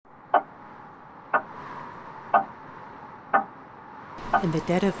In the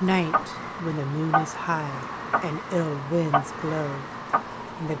dead of night, when the moon is high, and ill winds blow,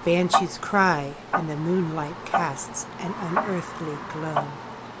 and the banshees cry, and the moonlight casts an unearthly glow,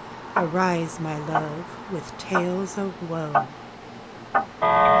 arise, my love, with tales of woe.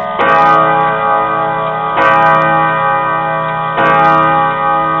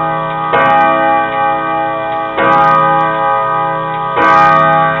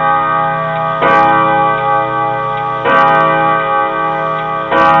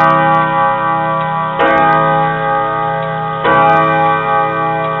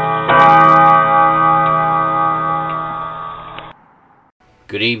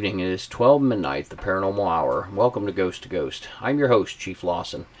 Good evening. It is 12 midnight, the paranormal hour. Welcome to Ghost to Ghost. I'm your host, Chief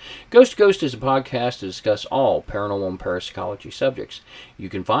Lawson. Ghost to Ghost is a podcast to discuss all paranormal and parapsychology subjects. You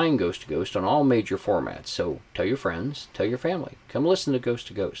can find Ghost to Ghost on all major formats, so tell your friends, tell your family. Come listen to Ghost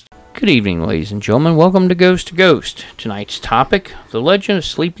to Ghost. Good evening, ladies and gentlemen. Welcome to Ghost to Ghost. Tonight's topic, the legend of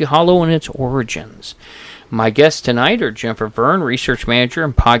Sleepy Hollow and its origins. My guests tonight are Jennifer Verne, research manager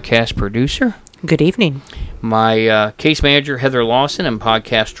and podcast producer. Good evening. My case manager, Heather Lawson, and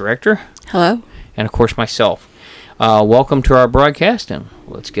podcast director. Hello. And, of course, myself. Welcome to our broadcast, and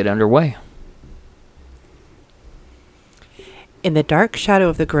let's get underway. In the dark shadow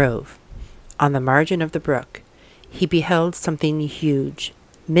of the grove, on the margin of the brook, he beheld something huge,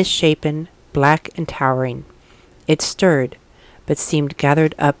 misshapen, black and towering. It stirred, but seemed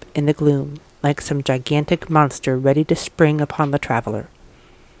gathered up in the gloom, like some gigantic monster ready to spring upon the traveler.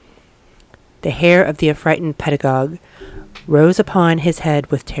 The hair of the affrighted pedagogue rose upon his head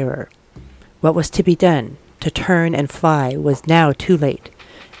with terror. What was to be done? To turn and fly was now too late,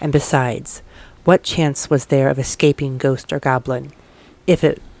 and besides, what chance was there of escaping ghost or goblin, if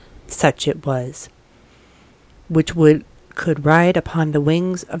such it was, which could ride upon the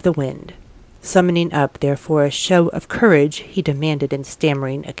wings of the wind? Summoning up, therefore, a show of courage, he demanded in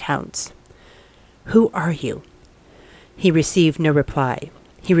stammering accounts, "Who are you?" He received no reply.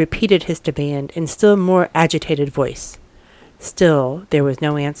 He repeated his demand in still more agitated voice. Still there was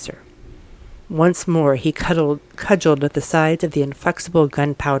no answer. Once more he cudgeled at the sides of the inflexible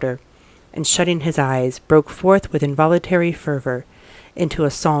gunpowder, and shutting his eyes, broke forth with involuntary fervor into a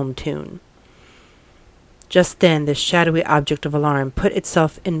psalm tune. Just then the shadowy object of alarm put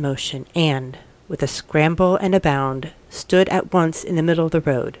itself in motion, and, with a scramble and a bound, stood at once in the middle of the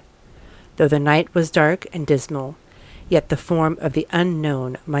road. Though the night was dark and dismal, yet the form of the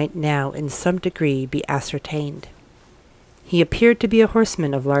unknown might now in some degree be ascertained. He appeared to be a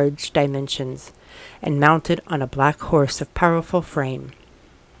horseman of large dimensions, and mounted on a black horse of powerful frame.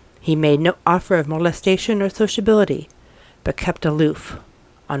 He made no offer of molestation or sociability, but kept aloof,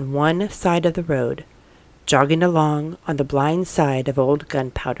 on one side of the road, jogging along on the blind side of old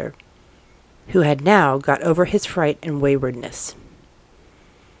Gunpowder, who had now got over his fright and waywardness.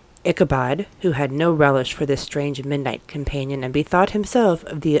 Ichabod, who had no relish for this strange midnight companion, and bethought himself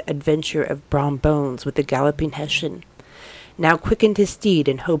of the adventure of Brom Bones with the galloping Hessian, now quickened his steed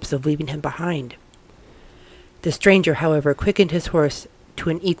in hopes of leaving him behind. The stranger, however, quickened his horse to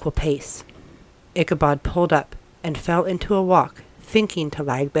an equal pace. Ichabod pulled up, and fell into a walk, thinking to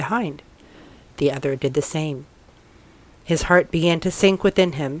lag behind. The other did the same. His heart began to sink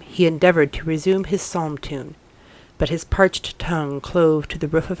within him. He endeavored to resume his psalm tune, but his parched tongue clove to the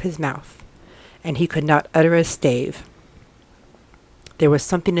roof of his mouth, and he could not utter a stave. There was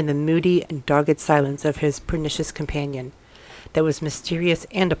something in the moody and dogged silence of his pernicious companion that was mysterious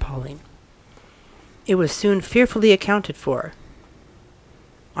and appalling. It was soon fearfully accounted for.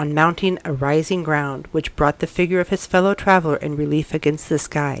 On mounting a rising ground which brought the figure of his fellow traveler in relief against the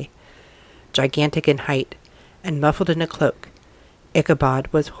sky, gigantic in height, and muffled in a cloak, Ichabod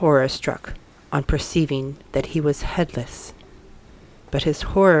was horror-struck on perceiving that he was headless. But his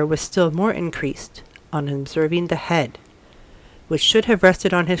horror was still more increased on observing the head, which should have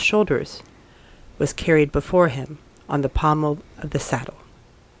rested on his shoulders, was carried before him on the pommel of the saddle.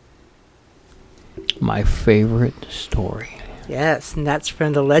 My favorite story. Yes, and that's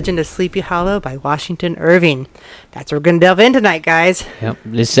from The Legend of Sleepy Hollow by Washington Irving. That's what we're going to delve in tonight, guys. Yep,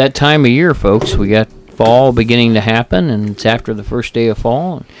 it's that time of year, folks. We got fall beginning to happen, and it's after the first day of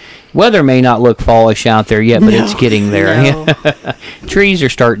fall. Weather may not look fallish out there yet, but it's getting there. No. Trees are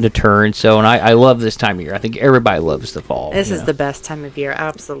starting to turn, and I love this time of year. I think everybody loves the fall. This is the best time of year,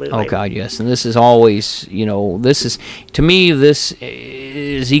 absolutely. Oh, God, yes. And this is always, to me, this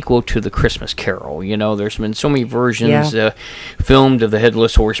is equal to the Christmas Carol. There's been so many versions filmed of the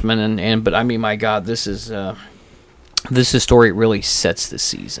Headless Horseman, but I mean, my God, this is story really sets the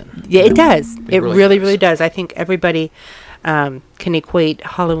season. Yeah, it does. It really does. really does. I think everybody can equate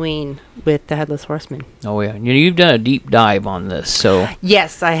Halloween with the Headless Horseman. Oh, yeah. You've done a deep dive on this, so...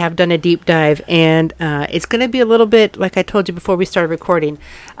 Yes, I have done a deep dive, and it's going to be a little bit, like I told you before we started recording,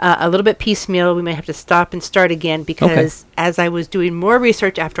 a little bit piecemeal. We may have to stop and start again, because as I was doing more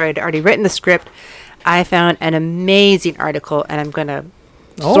research after I had already written the script, I found an amazing article, and I'm going to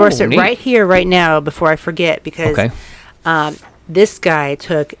source it right here, right now, before I forget, because this guy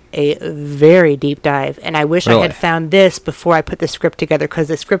took a very deep dive, and I wish I had found this before I put the script together, because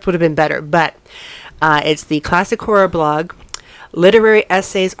the script would have been better. But it's the Classic Horror Blog, Literary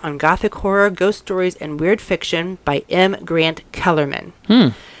Essays on Gothic Horror, Ghost Stories, and Weird Fiction by M. Grant Kellerman.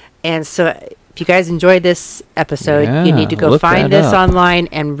 And so if you guys enjoyed this episode, you need to go find this online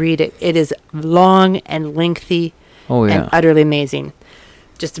and read it. It is long and lengthy and utterly amazing.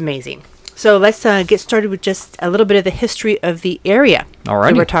 Just amazing. So let's get started with just a little bit of the history of the area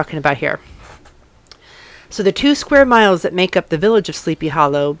that we're talking about here. So the 2 square miles that make up the village of Sleepy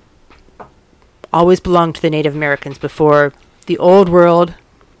Hollow always belonged to the Native Americans before the Old World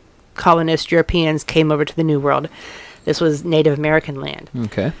colonist Europeans came over to the New World. This was Native American land.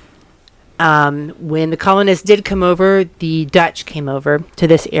 Okay. When the colonists did come over, the Dutch came over to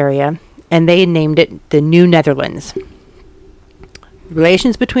this area, and they named it the New Netherlands.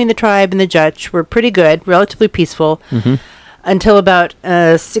 Relations between the tribe and the Dutch were pretty good, relatively peaceful, until about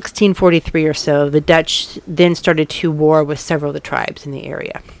 1643 or so. The Dutch then started to war with several of the tribes in the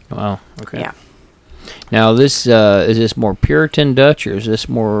area. Wow. Okay. Yeah. Now, this is this more Puritan Dutch, or is this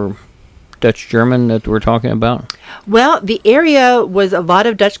more Dutch-German that we're talking about? Well, the area was a lot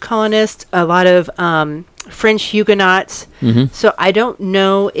of Dutch colonists, a lot of French Huguenots. So I don't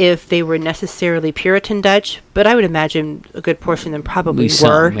know if they were necessarily Puritan Dutch, but I would imagine a good portion of them probably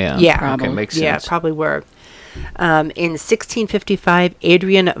were. Yeah. Okay, makes sense. Yeah, probably were. In 1655,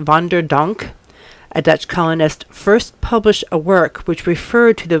 Adrian van der Donck, a Dutch colonist, first published a work which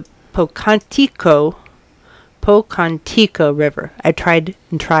referred to the Pocantico River. I tried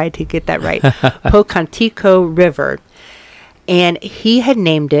to get that right. Pocantico River. And he had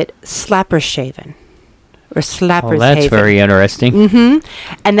named it Slappershaven. Or Slappers Haven. That's very interesting.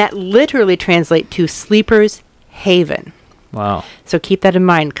 And that literally translates to Sleeper's Haven. Wow. So keep that in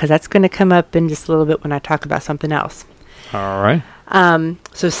mind, because that's going to come up in just a little bit when I talk about something else. All right.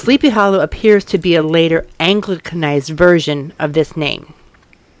 So Sleepy Hollow appears to be a later Anglicanized version of this name.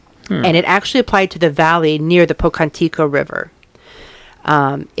 And it actually applied to the valley near the Pocantico River.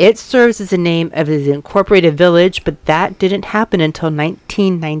 It serves as the name of the incorporated village, but that didn't happen until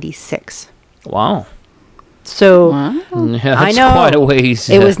 1996. Wow. So Yeah, I that's know quite a ways.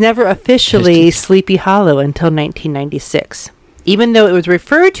 it was never officially Sleepy Hollow until 1996, even though it was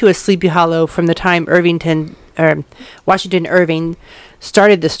referred to as Sleepy Hollow from the time Washington Irving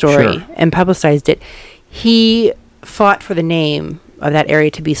started the story and publicized it. He fought for the name of that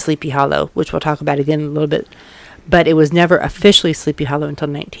area to be Sleepy Hollow, which we'll talk about again in a little bit. But it was never officially Sleepy Hollow until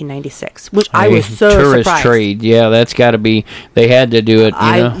 1996, which I was so tourist surprised. Trade, yeah, that's got to be. They had to do it.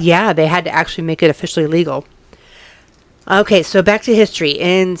 Yeah, they had to actually make it officially legal. Okay, so back to history.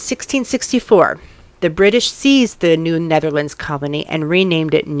 In 1664, the British seized the New Netherlands colony and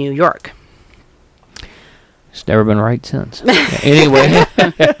renamed it New York. It's never been right since. Anyway,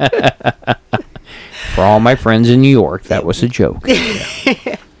 for all my friends in New York, that was a joke.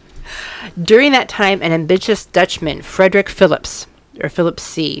 During that time, an ambitious Dutchman, Frederick Phillips, or Philip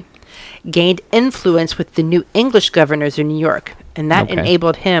C., gained influence with the new English governors in New York, and that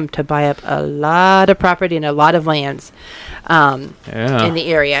enabled him to buy up a lot of property and a lot of lands in the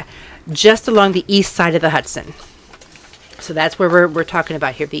area, just along the east side of the Hudson. So that's where we're talking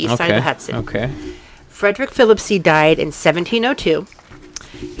about here, the east side of the Hudson. Okay. Frederick Philip C. died in 1702.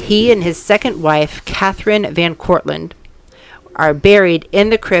 He and his second wife, Catherine Van Cortlandt, are buried in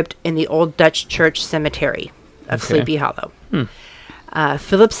the crypt in the Old Dutch Church Cemetery of Sleepy Hollow.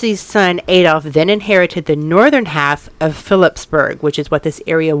 Philip C.'s son, Adolf, then inherited the northern half of Phillipsburg, which is what this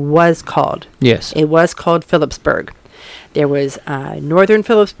area was called. Yes. It was called Phillipsburg. There was northern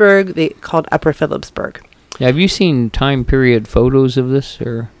Phillipsburg, called Upper Phillipsburg. Have you seen time period photos of this,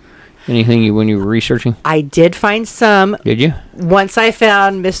 or anything when you were researching? I did find some. Did you? Once I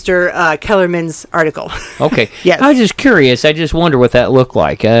found Mr. Kellerman's article. Okay. Yes. I was just curious. I just wonder what that looked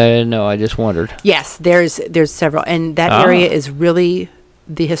like. No, I just wondered. Yes, there's several. And that area is really,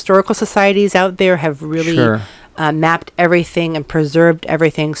 the historical societies out there have really mapped everything and preserved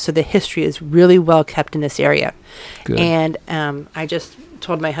everything. So the history is really well kept in this area. Good. And I just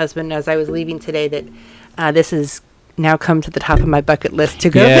told my husband as I was leaving today that this is now come to the top of my bucket list to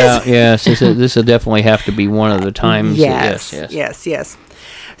go visit. Yes, this will definitely have to be one of the times. Yes.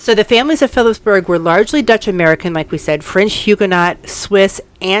 So the families of Philipsburg were largely Dutch American, like we said, French Huguenot, Swiss,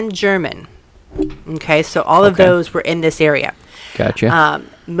 and German. Okay, so all of those were in this area. Gotcha.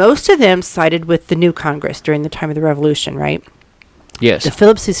 Most of them sided with the new Congress during the time of the Revolution, right? Yes. The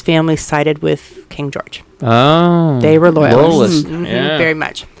Phillipses family sided with King George. Oh. They were loyalists. Loyalist. Yeah. Very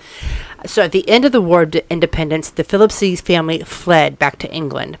much. So at the end of the War of Independence, the Phillipses family fled back to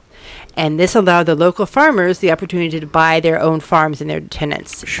England. And this allowed the local farmers the opportunity to buy their own farms and their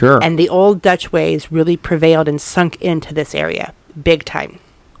tenants. Sure. And the old Dutch ways really prevailed and sunk into this area big time.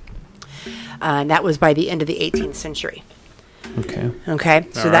 And that was by the end of the 18th century. Okay,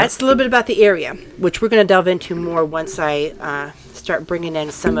 so that's a little bit about the area, which we're going to delve into more once I start bringing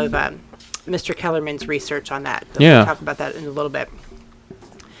in some of Mr. Kellerman's research on that. We'll talk about that in a little bit.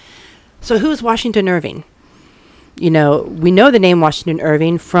 So who's Washington Irving? You know, we know the name Washington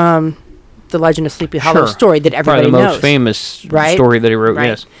Irving from the Legend of Sleepy Hollow story that everybody knows. Probably the most famous story that he wrote,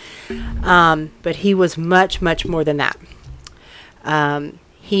 yes. But he was much, much more than that.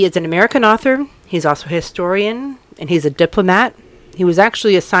 He is an American author. He's also a historian, and he's a diplomat. He was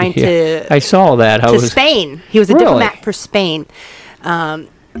actually assigned to... I saw that. To Spain. He was a diplomat for Spain.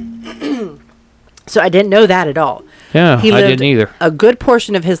 So I didn't know that at all. Yeah, he lived I didn't either. A good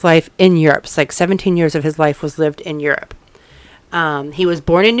portion of his life in Europe. It's like 17 years of his life was lived in Europe. He was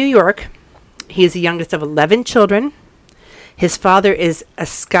born in New York. He is the youngest of 11 children. His father is a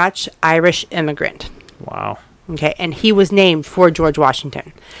Scotch-Irish immigrant. Wow. Okay, and he was named for George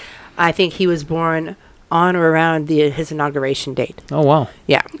Washington. I think he was born on or around his inauguration date. Oh, wow.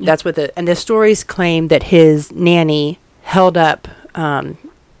 Yeah, that's what and the stories claim that his nanny held up an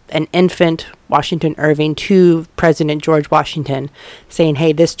infant Washington Irving to President George Washington, saying,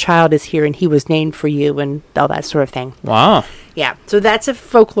 hey, this child is here and he was named for you, and all that sort of thing. Wow. Yeah, so that's a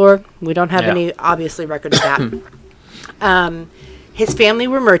folklore. We don't have any, obviously, record of that. His family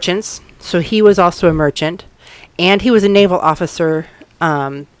were merchants, so he was also a merchant, and he was a naval officer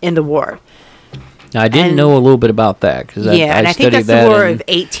in the war. Now, I didn't know a little bit about that. Cause I think that's the War of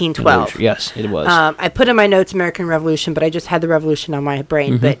 1812. Yes, it was. I put in my notes American Revolution, but I just had the Revolution on my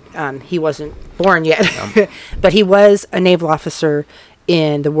brain. But he wasn't born yet. But he was a naval officer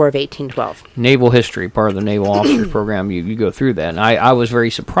in the War of 1812. Naval history, part of the naval officer program. You go through that. And I was very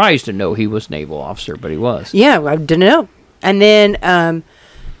surprised to know he was naval officer, but he was. Yeah, I didn't know. And then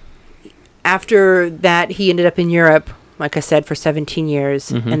after that, he ended up in Europe, like I said, for 17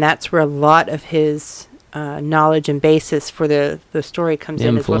 years. And that's where a lot of his knowledge and basis for the story comes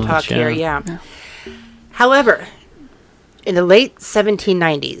in, as we'll talk here. Yeah. However, in the late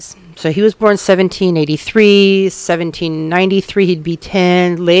 1790s, so he was born 1783, 1793, he'd be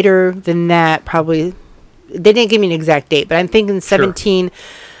 10. Later than that, probably, they didn't give me an exact date, but I'm thinking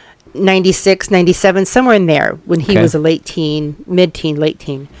 1796, 97, somewhere in there, when he was a late-teen, mid-teen,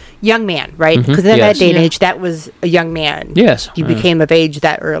 late-teen. Young man, right? Because in that day and age, that was a young man. Yes. You became of age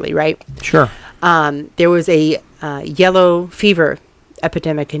that early, right? Sure. There was a yellow fever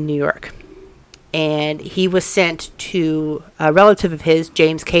epidemic in New York. And he was sent to a relative of his,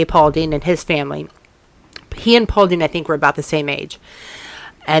 James K. Paulding, and his family. He and Paulding, I think, were about the same age.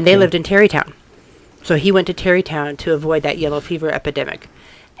 And they lived in Tarrytown. So he went to Tarrytown to avoid that yellow fever epidemic.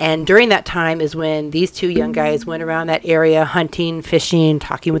 And during that time is when these two young guys went around that area hunting, fishing,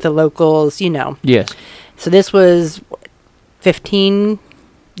 talking with the locals, you know. Yes. So this was 15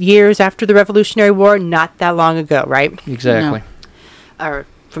 years after the Revolutionary War, not that long ago, right? Exactly. No. Or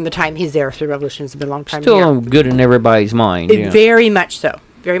from the time he's there, so the Revolution's been a long time. Still good in everybody's mind. Very much so.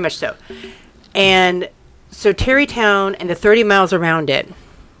 Very much so. And so Tarrytown and the 30 miles around it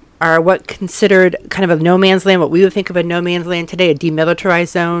are what considered kind of a no man's land, what we would think of a no man's land today, a demilitarized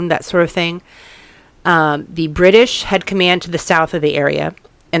zone, that sort of thing. The British had command to the south of the area,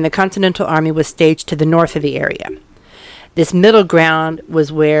 and the Continental Army was staged to the north of the area. This middle ground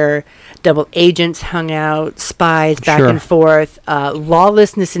was where double agents hung out, spies back and forth.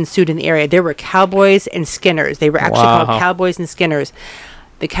 Lawlessness ensued in the area. There were cowboys and skinners. They were actually called cowboys and skinners.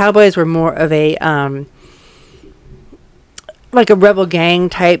 The cowboys were more of a like a rebel gang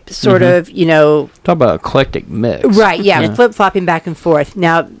type sort of, you know. Talk about eclectic mix. Right, yeah. Flip-flopping back and forth.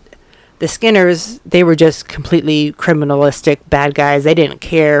 Now, the Skinners, they were just completely criminalistic bad guys. They didn't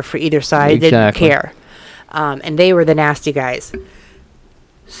care for either side. They didn't care. And they were the nasty guys.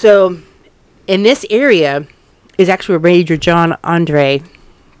 So, in this area is actually where Major John Andre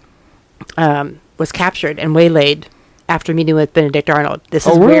was captured and waylaid after meeting with Benedict Arnold. This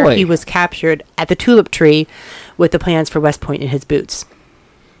is where he was captured at the Tulip Tree with the plans for West Point in his boots.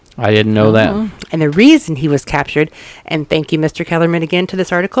 I didn't know that. And the reason he was captured, and thank you, Mr. Kellerman, again, to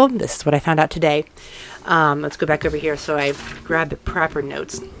this article. This is what I found out today. Let's go back over here so I grab the proper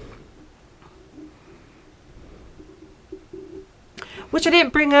notes. Which I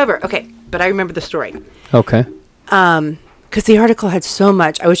didn't bring over. Okay, but I remember the story. Okay. Because the article had so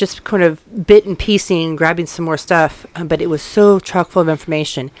much. I was just kind of bit and piecing, grabbing some more stuff, but it was so chock full of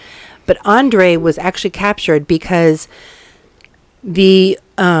information. But Andre was actually captured because the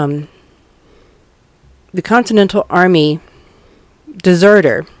Continental Army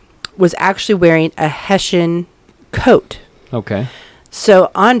deserter was actually wearing a Hessian coat. Okay.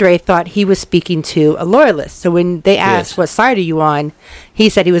 So Andre thought he was speaking to a loyalist. So when they asked, what side are you on? He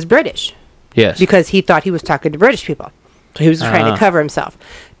said he was British. Yes. Because he thought he was talking to British people. So he was trying to cover himself.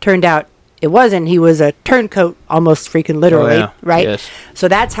 Turned out it wasn't. He was a turncoat, almost freaking literally, right? Yes. So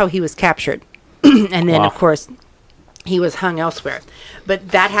that's how he was captured. And then, of course, he was hung elsewhere. But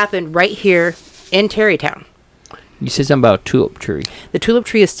that happened right here in Tarrytown. You said something about a tulip tree. The tulip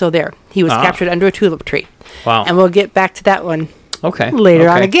tree is still there. He was captured under a tulip tree. Wow. And we'll get back to that one later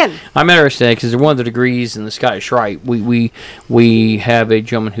on again. I'm interested because one of the degrees in the Scottish Rite, we have a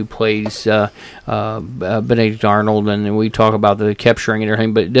gentleman who plays Benedict Arnold, and we talk about the capturing and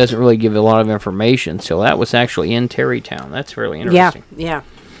everything, but it doesn't really give a lot of information. So that was actually in Tarrytown. That's really interesting. Yeah.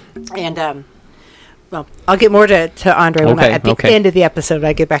 And well, I'll get more to Andre at the end of the episode.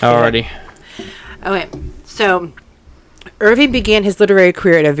 I get back to Alrighty. Okay, so Irving began his literary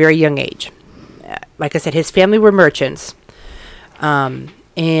career at a very young age. Like I said, his family were merchants. And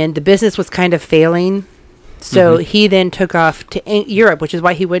the business was kind of failing. So he then took off to Europe, which is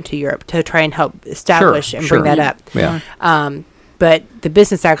why he went to Europe, to try and help establish and bring that up. Yeah. But the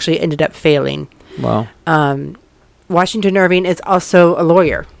business actually ended up failing. Wow. Washington Irving is also a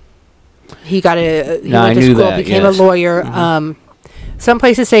lawyer. He went to school, became a lawyer. Some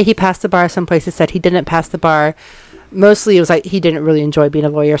places say he passed the bar. Some places said he didn't pass the bar. Mostly it was like he didn't really enjoy being a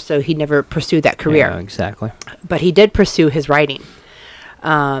lawyer, so he never pursued that career. Yeah, exactly. But he did pursue his writing.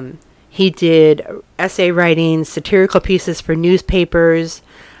 He did essay writing, satirical pieces for newspapers.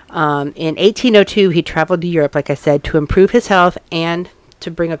 In 1802, he traveled to Europe, like I said, to improve his health and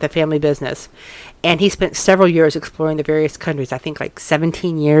to bring up the family business. And he spent several years exploring the various countries. I think like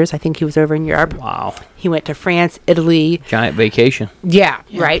 17 years. I think he was over in Europe. Wow. He went to France, Italy. Giant vacation. Yeah,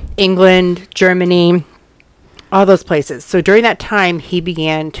 right. England, Germany, all those places. So during that time, he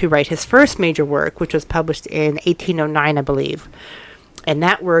began to write his first major work, which was published in 1809, I believe. And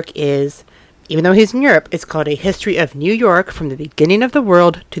that work is, even though he's in Europe, it's called A History of New York from the Beginning of the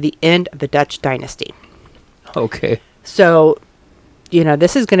World to the End of the Dutch Dynasty. Okay. So,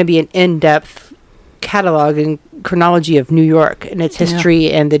 this is going to be an in-depth catalog and chronology of New York and its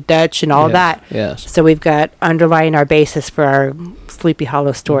history and the Dutch and all of that. Yes. So we've got underlying our basis for our Sleepy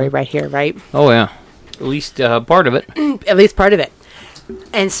Hollow story right here, right? Oh, yeah. At least part of it. At least part of it.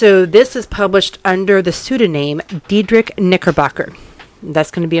 And so this is published under the pseudonym Diedrich Knickerbocker. That's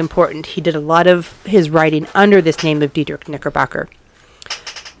going to be important. He did a lot of his writing under this name of Diedrich Knickerbocker.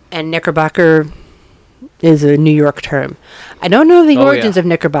 And Knickerbocker is a New York term. I don't know the origins of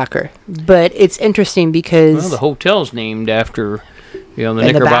Knickerbocker, but it's interesting because... Well, the hotel's named after, the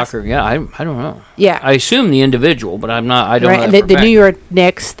Knickerbocker. I don't know. Yeah. I assume the individual, but I don't know. And the New York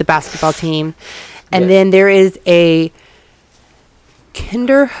Knicks, the basketball team. And then there is a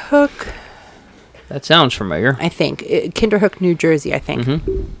Kinderhook. That sounds familiar. I think. Kinderhook, New Jersey, I think.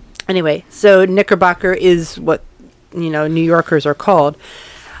 Mm-hmm. Anyway, so Knickerbocker is what, New Yorkers are called.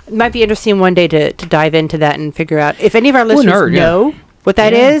 It might be interesting one day to dive into that and figure out if any of our listeners know what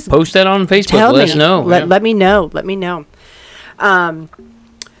that is. Post that on Facebook. Let us know. Let me know. Let me know.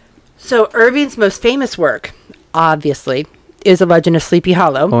 So Irving's most famous work, obviously, is The Legend of Sleepy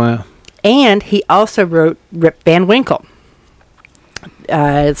Hollow. Oh, yeah. And he also wrote Rip Van Winkle.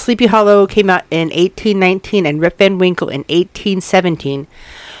 Sleepy Hollow came out in 1819 and Rip Van Winkle in 1817.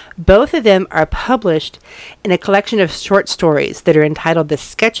 Both of them are published in a collection of short stories that are entitled The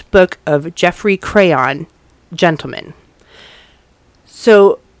Sketchbook of Geoffrey Crayon, Gentleman.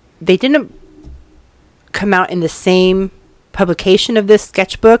 So they didn't come out in the same publication of this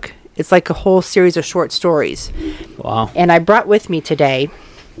sketchbook. It's like a whole series of short stories. Wow. And I brought with me today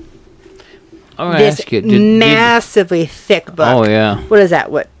this massively thick book. Oh, yeah. What is that?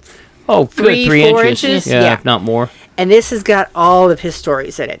 What? Oh, good. 3-4 inches? Yeah, if not more. And this has got all of his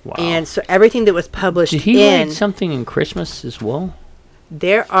stories in it. Wow. And so everything that was published Did he write something in Christmas as well?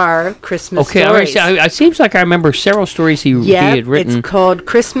 There are Christmas Okay, stories. it seems like I remember several stories he had written. It's called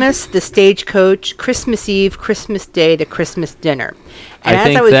Christmas, the Stagecoach, Christmas Eve, Christmas Day, the Christmas Dinner. And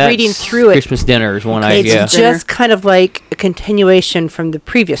as I was reading through it, Christmas Dinner is one it's just kind of like a continuation from the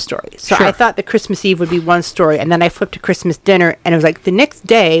previous story. So Sure. I thought the Christmas Eve would be one story, and then I flipped to Christmas Dinner, and it was like the next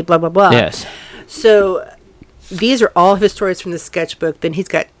day, blah, blah, blah. Yes. So these are all of his stories from the sketchbook. Then he's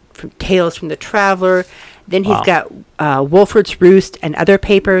got Tales from the Traveler. Then he's got Wolfert's Roost and other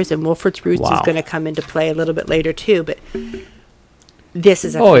papers, and Wolfert's Roost is going to come into play a little bit later too. But this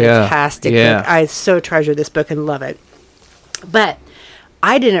is a fantastic book. I so treasure this book and love it. But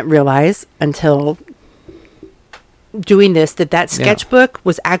I didn't realize until doing this that sketchbook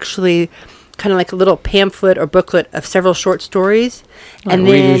was actually kind of like a little pamphlet or booklet of several short stories. Like and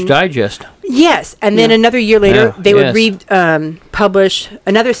then Reader's Digest. Yes, and then another year later, they would publish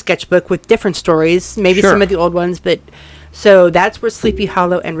another sketchbook with different stories, maybe some of the old ones, but so that's where Sleepy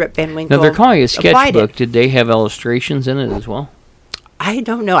Hollow and Rip Van Winkle. Now they're calling it a sketchbook. Did they have illustrations in it as well? I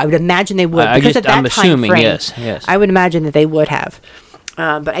don't know. I would imagine they would because at that I'm assuming, time frame, yes. I would imagine that they would have,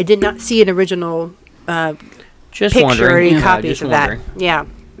 but I did not see an original picture or any copies of that. Yeah,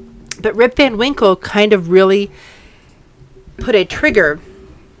 but Rip Van Winkle kind of really put a trigger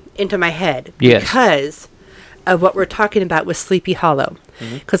into my head because of what we're talking about with Sleepy Hollow.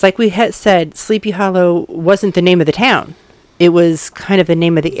 Because like we had said, Sleepy Hollow wasn't the name of the town. It was kind of the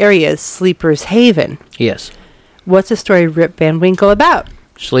name of the area, Sleeper's Haven. Yes. What's the story of Rip Van Winkle about?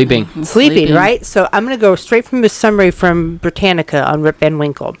 Sleeping, right? So I'm going to go straight from a summary from Britannica on Rip Van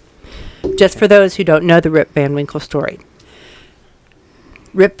Winkle. Just for those who don't know the Rip Van Winkle story.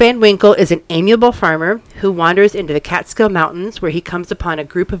 Rip Van Winkle is an amiable farmer who wanders into the Catskill Mountains where he comes upon a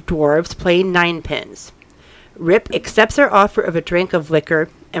group of dwarves playing ninepins. Rip accepts their offer of a drink of liquor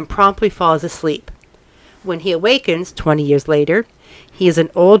and promptly falls asleep. When he awakens 20 years later, he is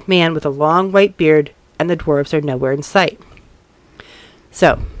an old man with a long white beard and the dwarves are nowhere in sight.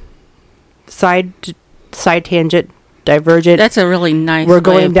 So, side tangent, divergent. That's a really nice We're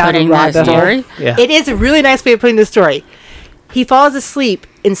going down a rabbit story. Yeah. It is a really nice way of putting the story. He falls asleep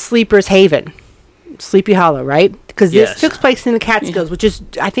in Sleeper's Haven, Sleepy Hollow, right? Because this took place in the Catskills, which is,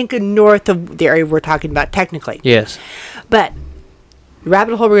 I think, north of the area we're talking about technically. Yes. But the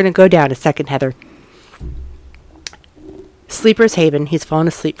rabbit hole we're going to go down a second, Heather. Sleeper's Haven, he's fallen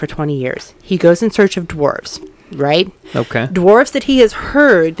asleep for 20 years. He goes in search of dwarves, right? Okay. Dwarves that he has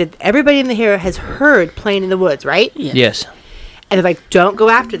heard, that everybody in the area has heard playing in the woods, right? Yes. And they're like, don't go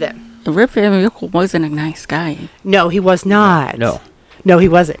after them. Rip Van Winkle wasn't a nice guy. No, he was not. No, he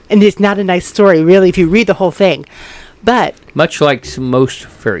wasn't. And it's not a nice story, really, if you read the whole thing. But much like most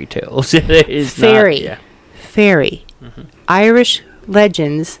fairy tales, it is fairy, Irish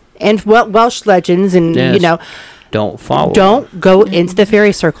legends and Welsh legends, and don't go into the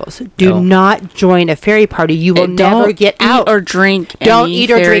fairy circles. Do not join a fairy party. You will never get out or drink. Don't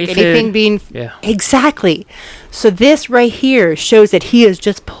eat or drink anything being exactly. So this right here shows that he has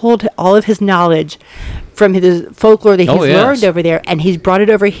just pulled all of his knowledge from his folklore that he's learned over there, and he's brought it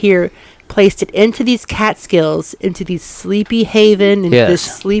over here, placed it into these Catskills, into these Sleepy Haven, into this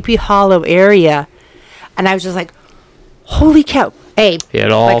Sleepy Hollow area. And I was just like, holy cow. Hey,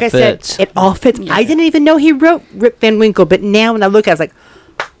 it all like I fits. said, it all fits. Yeah. I didn't even know he wrote Rip Van Winkle, but now when I look, I was like,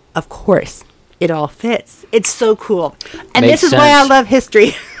 of course, it all fits. It's so cool. And Makes this is sense. why I love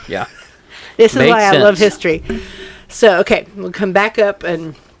history. Yeah. This is Makes why I sense. love history. So, okay, we'll come back up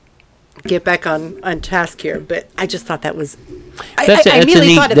and get back on task here. But I just thought that was... That's a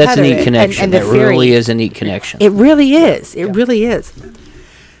neat connection. And the that fairy, really is a neat connection. It really is. It really is.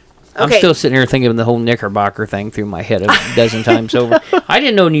 I'm still sitting here thinking of the whole Knickerbocker thing through my head a dozen times over. I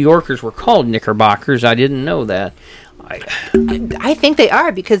didn't know New Yorkers were called Knickerbockers. I didn't know that. I think they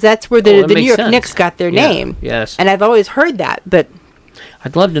are because that's where the New York Knicks got their name. Yes. And I've always heard that, but...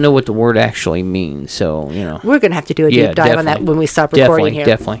 I'd love to know what the word actually means, so, We're going to have to do a deep dive on that when we stop recording here.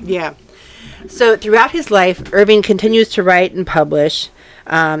 Definitely. Yeah. So throughout his life, Irving continues to write and publish.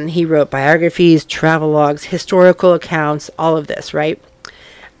 He wrote biographies, travelogues, historical accounts, all of this, right?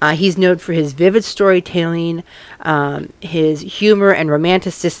 He's known for his vivid storytelling, his humor, and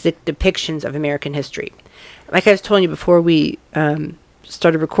romanticistic depictions of American history. Like I was telling you before we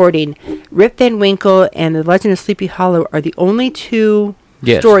started recording, Rip Van Winkle and The Legend of Sleepy Hollow are the only two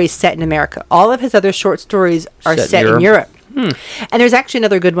stories set in America. All of his other short stories are set in Europe. And there's actually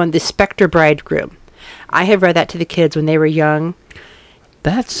another good one, The Spectre Bridegroom. I have read that to the kids when they were young.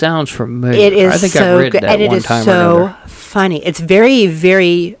 That sounds familiar. It is I think so I've read good, that and it one is time so funny. It's very,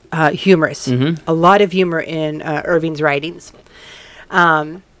 very humorous. Mm-hmm. A lot of humor in Irving's writings.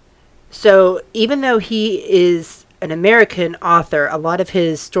 So even though he is an American author, a lot of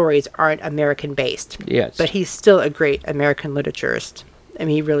his stories aren't American-based. Yes. But he's still a great American literaturist. I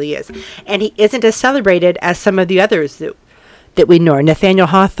mean, he really is. And he isn't as celebrated as some of the others that we know. Nathaniel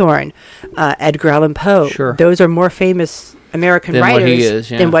Hawthorne, Edgar Allan Poe. Sure. Those are more famous American writers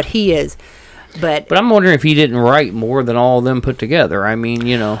than what he is. But I'm wondering if he didn't write more than all of them put together. I mean,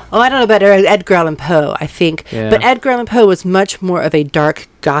 you know. Oh, I don't know about Edgar Allan Poe, I think. Yeah. But Edgar Allan Poe was much more of a dark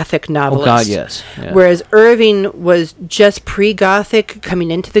Gothic novelist. Oh, God, yes. Yeah. Whereas Irving was just pre-Gothic,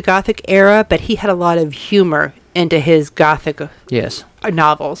 coming into the Gothic era, but he had a lot of humor into his Gothic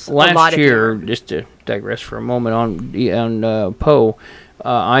novels. Last year, just to digress for a moment on Poe,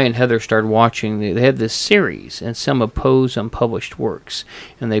 I and Heather started watching. They had this series and some of Poe's unpublished works,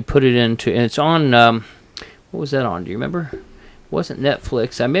 and they put it into. And it's on. What was that on? Do you remember? It wasn't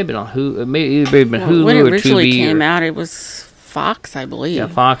Netflix. I may have been on Hulu. It may have been Hulu when it or originally Tubi came out, it was Fox, I believe. Yeah,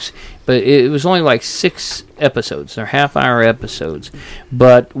 Fox. But it was only like 6 episodes. They're half-hour episodes.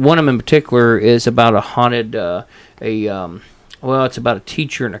 But one of them in particular is about a haunted. Well, it's about a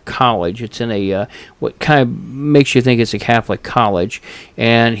teacher in a college. It's in a, what kind of makes you think it's a Catholic college,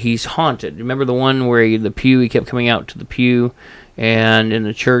 and he's haunted. Remember the one where he kept coming out to the pew and in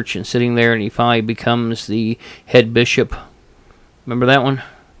the church and sitting there, and he finally becomes the head bishop? Remember that one?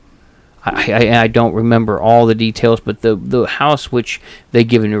 I don't remember all the details, but the house which they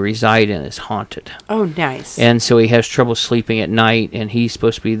give him to reside in is haunted. Oh, nice. And so he has trouble sleeping at night, and he's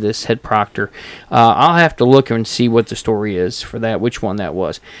supposed to be this head proctor. I'll have to look and see what the story is for that, which one that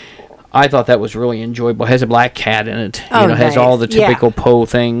was. I thought that was really enjoyable. It has a black cat in it. Has all the typical Poe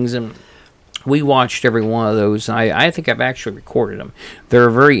things, and we watched every one of those. I think I've actually recorded them. They're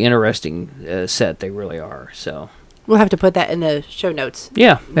a very interesting set. They really are, so... We'll have to put that in the show notes.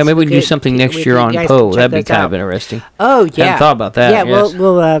 Yeah, maybe we can do something next year on Poe. That'd be kind of interesting. Oh, yeah. I hadn't thought about that. Yeah,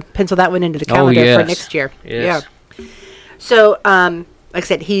 we'll pencil that one into the calendar for next year. Yes. Yeah. So, like I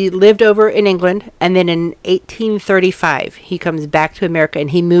said, he lived over in England, and then in 1835, he comes back to America, and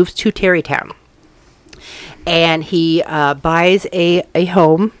he moves to Tarrytown. And he buys a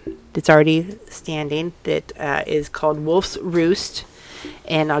home that's already standing that is called Wolf's Roost.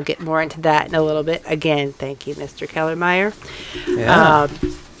 And I'll get more into that in a little bit. Again, thank you, Mr. Kellermeyer. Yeah.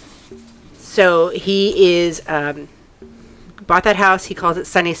 So he is bought that house. He calls it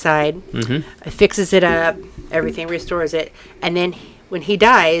Sunnyside. Mm-hmm. Fixes it up. Everything, restores it. And then when he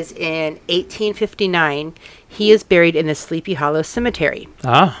dies in 1859, he is buried in the Sleepy Hollow Cemetery.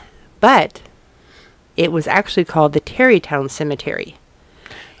 Ah. But it was actually called the Tarrytown Cemetery.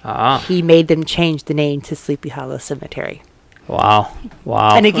 Ah. He made them change the name to Sleepy Hollow Cemetery. Wow.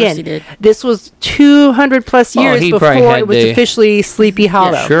 And again, this was 200 plus years before it was officially Sleepy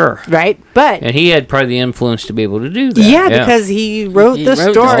Hollow. Yeah, sure. Right? And he had probably the influence to be able to do that. Yeah, because he wrote the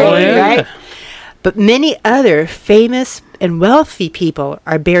story, right? But many other famous and wealthy people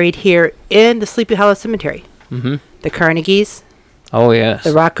are buried here in the Sleepy Hollow Cemetery. Mm-hmm. The Carnegies. Oh, yes.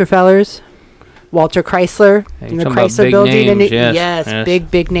 The Rockefellers. Walter Chrysler. And in the Chrysler building. Names, yes.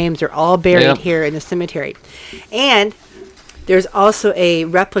 Big names are all buried here in the cemetery. And... there's also a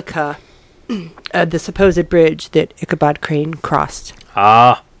replica of the supposed bridge that Ichabod Crane crossed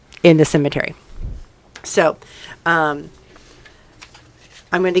in the cemetery. So, I'm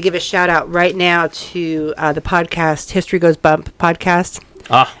going to give a shout out right now to the podcast, History Goes Bump podcast.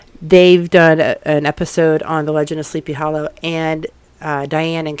 They've done an episode on the Legend of Sleepy Hollow, and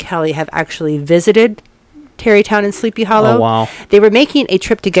Diane and Kelly have actually visited Tarrytown and Sleepy Hollow. Oh, wow. They were making a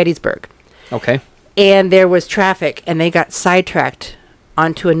trip to Gettysburg. Okay. And there was traffic, and they got sidetracked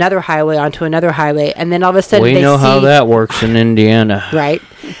onto another highway, and then all of a sudden we know how that works in Indiana. Right?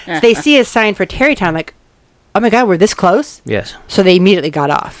 So they see a sign for Tarrytown, like, oh my God, we're this close? Yes. So they immediately got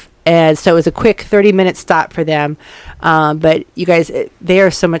off. And so it was a quick 30-minute stop for them. But you guys, they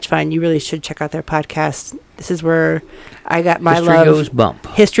are so much fun. You really should check out their podcast. This is where I got my love. History Goes Bump.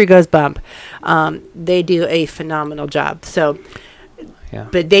 History Goes Bump. They do a phenomenal job. So... yeah.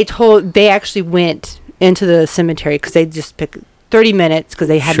 But they actually went into the cemetery because they just picked 30 minutes because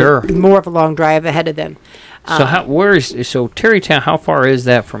they had more of a long drive ahead of them. So Tarrytown, how far is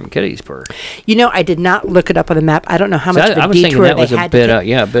that from Gettysburg? I did not look it up on the map. I don't know how much of a I was thinking detour that was they a had bit, to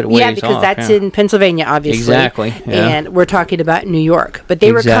take. a bit ways Yeah, because off, that's in Pennsylvania, obviously. Exactly. Yeah. And we're talking about New York. But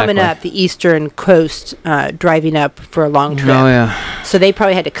they were coming up the eastern coast, driving up for a long trip. Oh, yeah. So they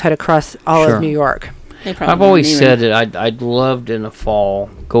probably had to cut across all of New York. I've always said that I'd loved in the fall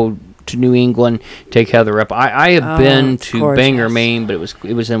go to New England, take Heather up. I have been to gorgeous. Bangor, Maine, but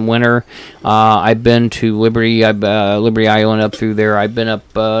it was in winter. I've been to Liberty Island up through there. I've been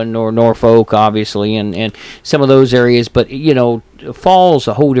up Norfolk, obviously, and some of those areas. But fall's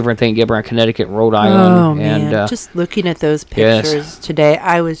a whole different thing. Get around Connecticut, Rhode Island, Oh man! and Just looking at those yes. pictures today,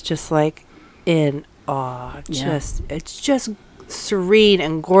 I was just like in awe. Yeah. It's just serene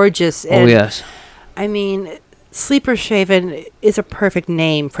and gorgeous. And, oh yes, I mean, Sleeper Shaven is a perfect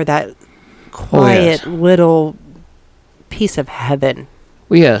name for that quiet little piece of heaven.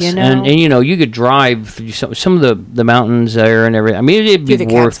 well, yes, You know? and you could drive through some of the mountains there and everything. I mean, it'd be Through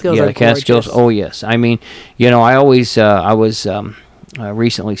the worth Catskills the are Catskills. gorgeous. Oh yes, I mean, I always I was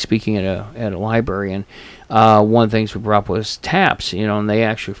recently speaking at a library, and one of the things we brought up was taps, and they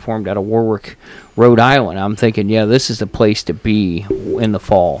actually formed out of Warwick, Rhode Island. I'm thinking, this is the place to be in the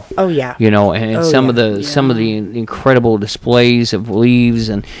fall. Oh yeah. And Oh, some yeah. of the incredible displays of leaves,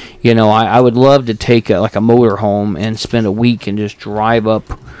 and I would love to take a motor home and spend a week and just drive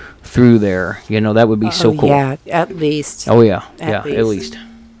up through there. That would be so cool. Yeah, at least. Oh yeah, At at least.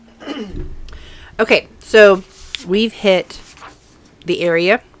 Okay, so we've hit the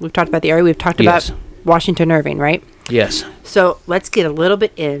area. We've talked about the area. We've talked Yes. about Washington Irving, right? Yes. So let's get a little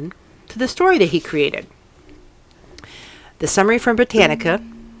bit in to the story that he created. The summary from Britannica,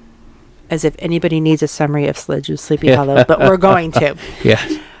 as if anybody needs a summary of Sleepy Hollow, but we're going to. Yeah.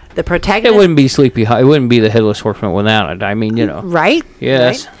 The protagonist... It wouldn't be It wouldn't be the Headless Horseman without it. I mean, Right?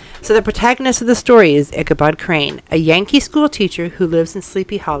 Yes. Right? So the protagonist of the story is Ichabod Crane, a Yankee school teacher who lives in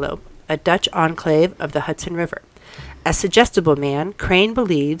Sleepy Hollow, a Dutch enclave of the Hudson River. A suggestible man, Crane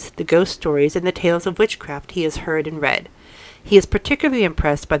believes the ghost stories and the tales of witchcraft he has heard and read. He is particularly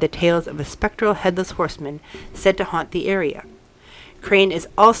impressed by the tales of a spectral headless horseman said to haunt the area. Crane is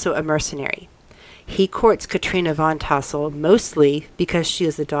also a mercenary. He courts Katrina von Tassel mostly because she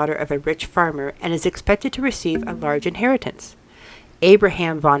is the daughter of a rich farmer and is expected to receive a large inheritance.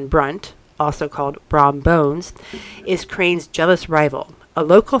 Abraham von Brunt, also called Brom Bones, is Crane's jealous rival, a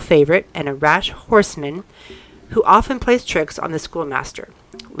local favorite and a rash horseman who often plays tricks on the schoolmaster.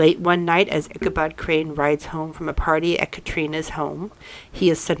 Late one night, as Ichabod Crane rides home from a party at Katrina's home, he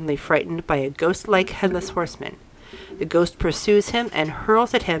is suddenly frightened by a ghost-like headless horseman. The ghost pursues him and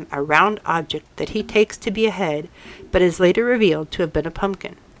hurls at him a round object that he takes to be a head, but is later revealed to have been a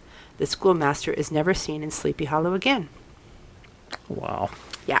pumpkin. The schoolmaster is never seen in Sleepy Hollow again. Wow.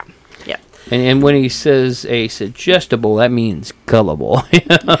 Yeah. And when he says a suggestible, that means gullible.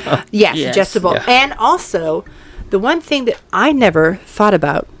 Yeah, Yes. suggestible. Yeah. And also, the one thing that I never thought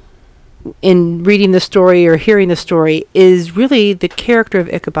about in reading the story or hearing the story is really the character of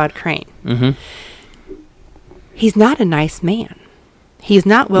Ichabod Crane. Mm-hmm. He's not a nice man. He's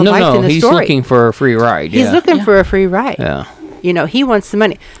not well liked in the he's story. looking for a free ride. He's Yeah. looking for a free ride. Yeah. He wants the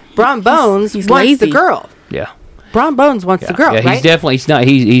money. Brom Bones he's wants the lazy. girl. Yeah. Brom Bones wants the girl, Yeah, right? he's definitely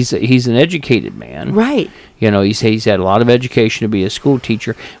he's an educated man. Right. He's had a lot of education to be a school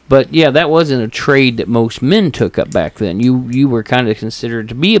teacher, but that wasn't a trade that most men took up back then. You were kind of considered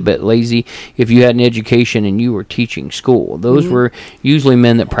to be a bit lazy if you had an education and you were teaching school. Those were usually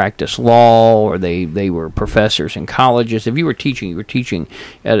men that practiced law, or they were professors in colleges. If you were teaching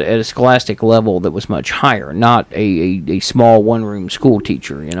at a scholastic level that was much higher, not a small one-room school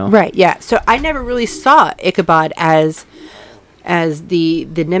teacher. Right, yeah. So I never really saw Ichabod as the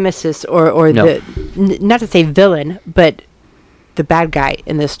nemesis or No. not to say villain, but the bad guy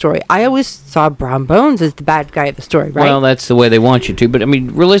in this story. I always saw Brom Bones as the bad guy of the story, right? Well, that's the way they want you to. But, I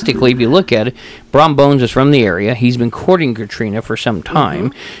mean, realistically, if you look at it, Brom Bones is from the area. He's been courting Katrina for some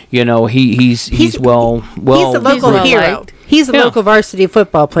time. He's well... He's a local well hero. liked. He's a Yeah. local varsity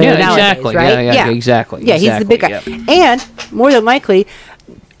football player nowadays, exactly. right? Yeah, exactly. Yeah, he's the big guy. Exactly, And, more than likely,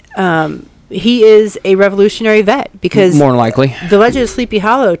 he is a Revolutionary vet because More than likely. the Legend of Sleepy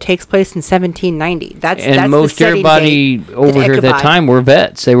Hollow takes place in 1790. That's And the most setting everybody date over here at that Ichabod- time were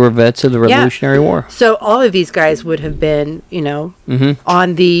vets. They were vets of the Revolutionary War. So all of these guys would have been,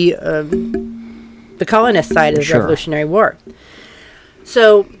 on the colonist side of the Sure. Revolutionary War.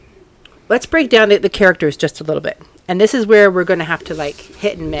 So let's break down the characters just a little bit. And this is where we're going to have to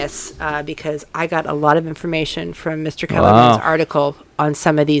hit and miss because I got a lot of information from Mr. Kellerman's article on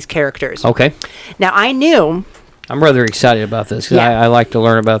some of these characters. Okay. Now I knew, I'm rather excited about this because Yeah. I like to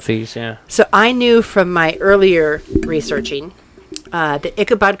learn about these, yeah. so I knew from my earlier researching that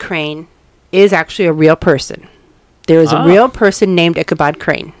Ichabod Crane is actually a real person. There is a real person named Ichabod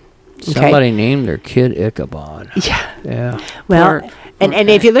Crane. Okay? Somebody named their kid Ichabod. Yeah. Yeah. Well,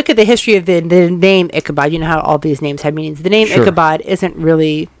 and if you look at the history of the name Ichabod, you know how all these names have meanings. The name Sure. Ichabod isn't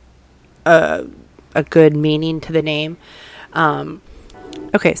really a good meaning to the name.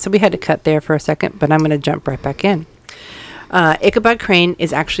 Okay, so we had to cut there for a second, but I'm going to jump right back in. Ichabod Crane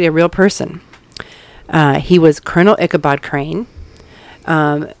is actually a real person. He was Colonel Ichabod Crane,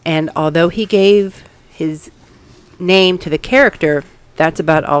 and although he gave his name to the character, that's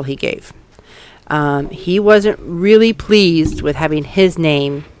about all he gave. He wasn't really pleased with having his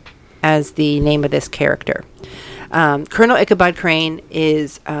name as the name of this character. Colonel Ichabod Crane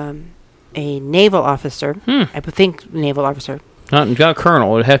is a naval officer. I would think naval officer. Not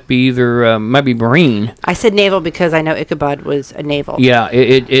colonel. It'd have to be either, maybe Marine. I said naval because I know Ichabod was a naval. Yeah,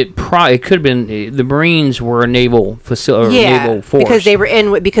 it could have been, the Marines were a naval facility, naval force. Because they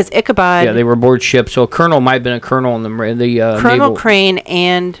were because Ichabod... Yeah, they were aboard ship, so a colonel might have been a colonel in the Colonel naval... Crane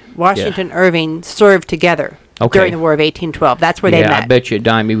and Washington Irving served together during the War of 1812. That's where they met. Yeah, I bet you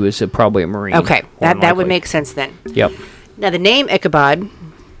Dimey was probably a Marine. Okay, that would make sense then. Yep. Now, the name Ichabod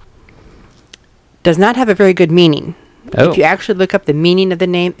does not have a very good meaning. Oh. If you actually look up the meaning of the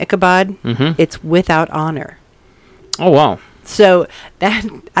name Ichabod, it's without honor. Oh, wow. So that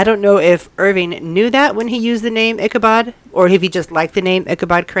I don't know if Irving knew that when he used the name Ichabod, or if he just liked the name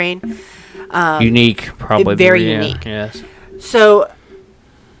Ichabod Crane. Unique, probably. Very unique. Yes. So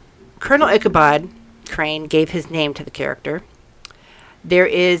Colonel Ichabod Crane gave his name to the character. There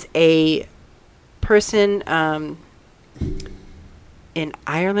is a person in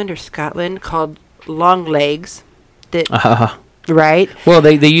Ireland or Scotland called Longlegs. Right? Well,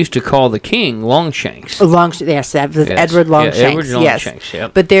 they used to call the king Longshanks. Yes, that was Edward Longshanks. Yeah, Edward Longshanks,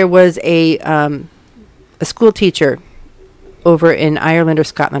 yep. But there was a school teacher over in Ireland or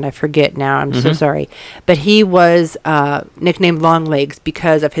Scotland. I forget now. I'm so sorry. But he was nicknamed Longlegs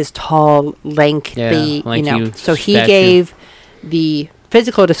because of his tall, lengthy, So he gave the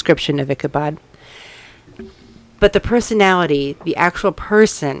physical description of Ichabod. But the personality, the actual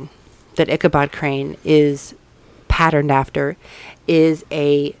person that Ichabod Crane is patterned after, is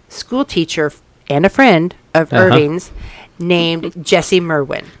a school teacher and a friend of Irving's named Jesse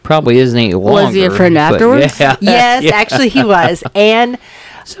Merwin. Probably isn't he longer? Was he a friend afterwards? Yeah. Yes, actually he was. And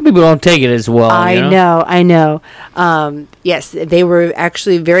some people don't take it as well. I know. Yes, they were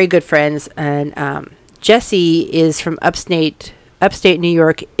actually very good friends. And Jesse is from upstate New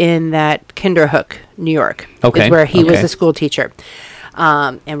York, in that Kinderhook, New York. Okay. Is where he was a school teacher.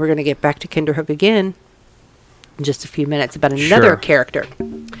 And we're going to get back to Kinderhook again in just a few minutes about another character.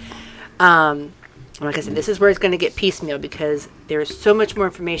 Like I said, this is where it's going to get piecemeal because there's so much more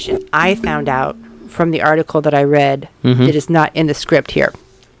information I found out from the article that I read that is not in the script here.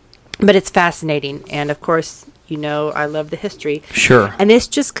 But it's fascinating. And of course, I love the history. Sure. And this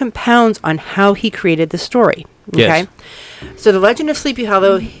just compounds on how he created the story. Okay? Yes. So the Legend of Sleepy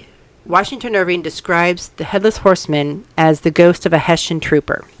Hollow, Washington Irving describes the Headless Horseman as the ghost of a Hessian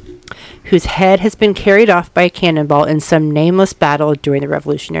trooper whose head has been carried off by a cannonball in some nameless battle during the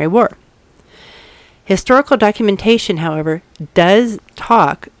Revolutionary War. Historical documentation, however, does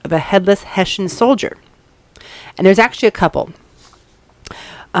talk of a headless Hessian soldier. And there's actually a couple.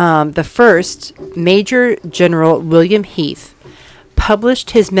 The first, Major General William Heath,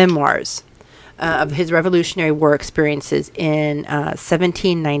 published his memoirs of his Revolutionary War experiences in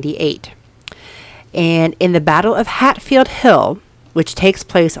 1798. And in the Battle of Hatfield Hill, which takes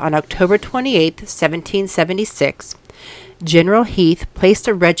place on October 28th, 1776, General Heath placed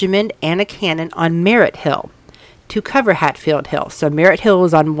a regiment and a cannon on Merritt Hill to cover Hatfield Hill. So Merritt Hill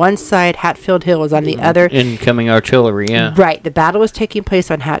was on one side, Hatfield Hill was on the other. Incoming artillery, yeah. Right. The battle was taking place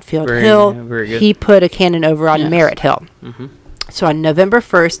on Hatfield Hill. Very good. He put a cannon over on Merritt Hill. So on November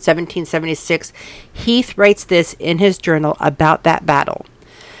 1st, 1776, Heath writes this in his journal about that battle.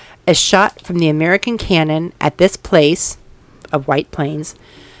 A shot from the American cannon at this place of White Plains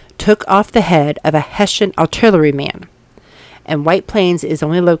took off the head of a Hessian artilleryman. And White Plains is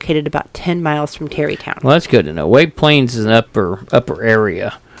only located about 10 miles from Tarrytown. Well, that's good to know. White Plains is an upper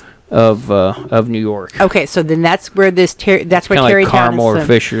area of New York. Okay, so then that's where that's where Tarrytown like Carmel is. or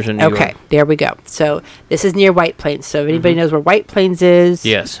Fishers in New York. Okay, there we go. So this is near White Plains. So if anybody knows where White Plains is,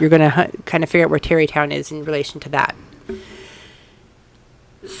 yes, you're going to kind of figure out where Tarrytown is in relation to that.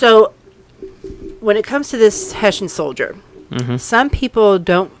 So when it comes to this Hessian soldier, some people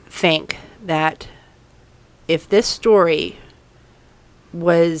don't think that if this story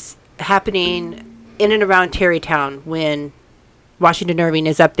was happening in and around Tarrytown when Washington Irving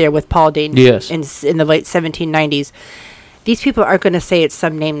is up there with Paulding in the late 1790s, these people aren't going to say it's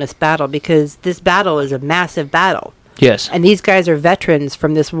some nameless battle because this battle is a massive battle. Yes. And these guys are veterans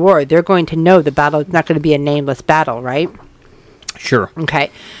from this war. They're going to know the battle is not going to be a nameless battle, right? Sure. Okay.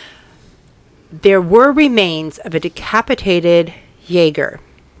 There were remains of a decapitated Jaeger,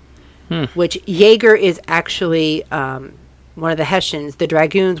 which Jaeger is actually one of the Hessians, the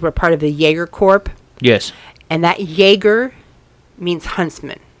dragoons were part of the Jaeger Corps, Yes. and that Jaeger means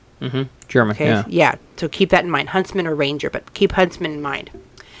huntsman. Mm-hmm. German. Okay, Yeah. so keep that in mind, huntsman or ranger, but keep huntsman in mind.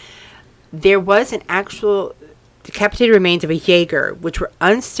 There was an actual decapitated remains of a Jaeger, which were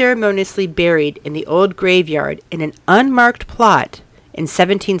unceremoniously buried in the old graveyard in an unmarked plot in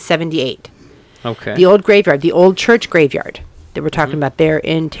 1778. Okay. The old graveyard, the old church graveyard that we're talking about there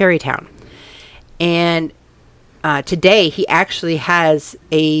in Tarrytown. And today he actually has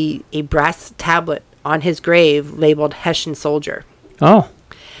a brass tablet on his grave labeled Hessian Soldier. Oh.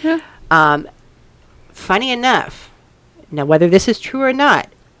 Funny enough, now whether this is true or not,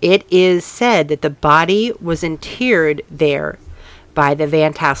 it is said that the body was interred there by the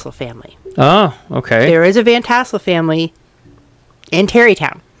Van Tassel family. Oh, okay. There is a Van Tassel family in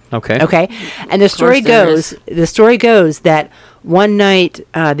Tarrytown. Okay. Okay, and the story goes that one night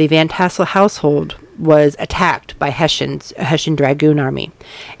the Van Tassel household was attacked by a Hessian dragoon army,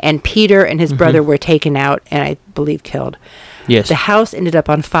 and Peter and his brother were taken out and I believe killed. Yes. The house ended up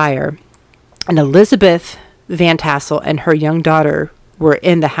on fire, and Elizabeth Van Tassel and her young daughter were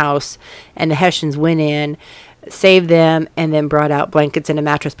in the house, and the Hessians went in, saved them, and then brought out blankets and a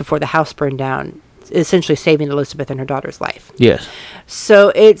mattress before the house burned down, essentially saving Elizabeth and her daughter's life. Yes. So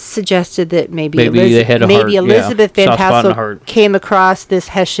it's suggested that maybe they had a heart, Elizabeth Van soft spot in the Tassel heart. came across this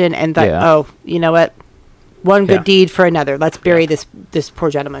Hessian and thought, Yeah. oh, you know what? One good Yeah. deed for another. Let's bury this poor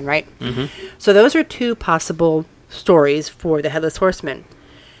gentleman, right? Mm-hmm. So those are two possible stories for the Headless Horseman.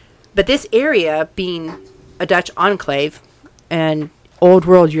 But this area being a Dutch enclave and old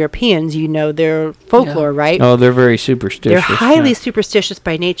world Europeans, you know their folklore, right? Oh, they're very superstitious. They're highly superstitious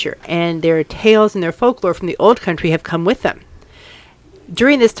by nature, and their tales and their folklore from the old country have come with them.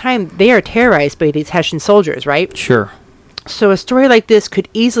 During this time, they are terrorized by these Hessian soldiers, right? Sure. So a story like this could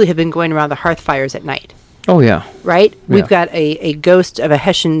easily have been going around the hearth fires at night, Oh, yeah. right? Yeah. We've got a ghost of a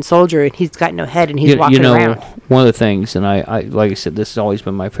Hessian soldier, and he's got no head, and he's walking around. One of the things, and I like I said, this has always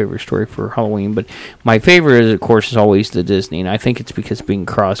been my favorite story for Halloween, but my favorite, of course, is always the Disney, and I think it's because Bing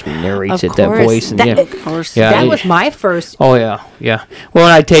Crosby narrates Of it, that course. voice. And That- yeah, Of course. Yeah, That it- was my first. Oh, yeah, yeah. Well,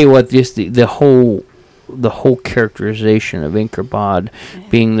 and I tell you what, just the whole characterization of Ichabod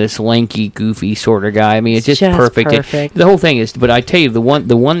being this lanky, goofy sort of guy. I mean, it's just perfect. The whole thing is, but I tell you, the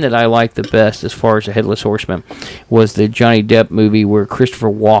one that I like the best as far as the Headless Horseman was the Johnny Depp movie where Christopher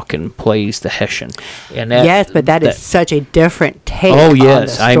Walken plays the Hessian. And that, yes, but that is such a different take. Oh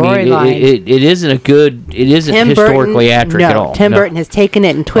yes, on the I mean storyline. it isn't a good. It isn't Tim historically Burton, accurate at all. Tim No. Burton has taken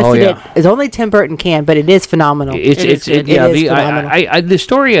it and twisted yeah. it as only Tim Burton can, but it is phenomenal. It's It yeah. is phenomenal. The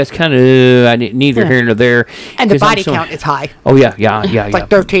story is kind of neither here nor there. And the 'cause I'm body count is high. Oh yeah. It's like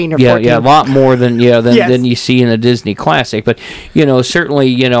 13 or yeah, 14. Yeah, a lot more than Yes. than you see in a Disney classic. But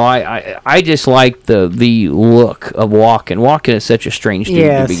certainly, I just like the look of Walken. Walken is such a strange dude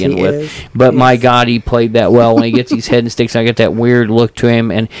Yes, to begin he with, is. but my Yes. God, he played that well. When he gets his head and sticks, I get that weird look to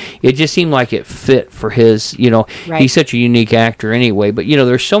him, and it just seemed like it fit for his. Right. He's such a unique actor anyway. But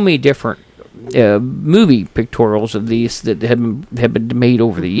there's so many different movie pictorials of these that have been made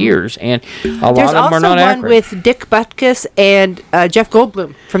over the years, and a lot There's of them also are not one accurate. with Dick Butkus and Jeff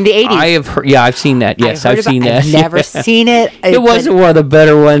Goldblum from the 80s. I have heard, I've seen that. Yes, I've seen that. I've never seen it. It wasn't one of the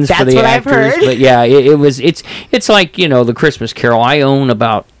better ones for That's the what I've actors, heard. but yeah, it was. It's like the Christmas Carol. I own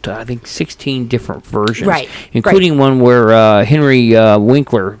about I think 16 different versions, Right, including one where Henry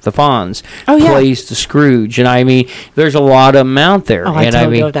Winkler, the Fonz, Oh, yeah. plays the Scrooge, and I mean, there's a lot of them out there. Oh, I and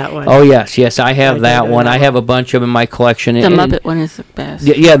totally mean, know that one. Oh yes, I have I that totally one. know I that have a bunch of them in my collection. The Muppet one is the best.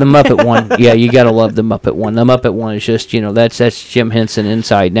 Yeah, the Muppet one. Yeah, you gotta love the Muppet one. The Muppet one is just that's Jim Henson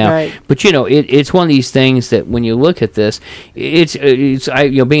inside now. Right. But it's one of these things that when you look at this, it's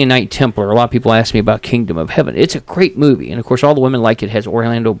being a Knight Templar. A lot of people ask me about Kingdom of Heaven. It's a great movie, and of course all the women like it. Has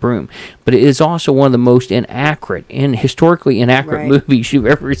Orlando Bloom, but it is also one of the most historically inaccurate Right. movies you've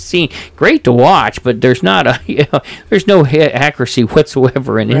ever seen. Great to watch, but there's not there's no accuracy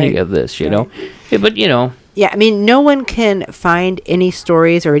whatsoever in any Right. of this. Right. Yeah, but Yeah, I mean, no one can find any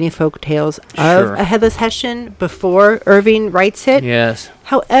stories or any folk tales Sure. of a Headless Hessian before Irving writes it. Yes.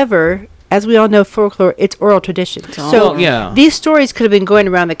 However, as we all know, folklore, it's oral tradition. all So Well, yeah. these stories could have been going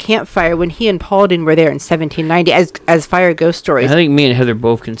around the campfire when he and Paulding were there in 1790 as fire ghost stories. I think me and Heather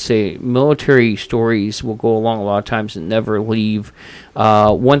both can say military stories will go along a lot of times and never leave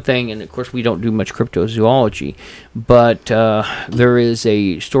One thing, and of course we don't do much cryptozoology, but there is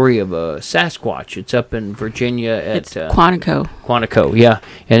a story of a Sasquatch. It's up in Virginia at It's Quantico. Quantico, yeah,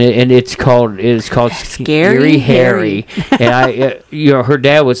 and it's called Scary Harry. And I, her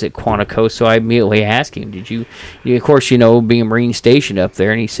dad was at Quantico, so I immediately asked him, "Did you?" Of course, being a Marine station up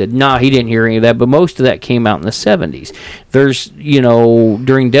there, and he said, "Nah, he didn't hear any of that." But most of that came out in the 70s. There's,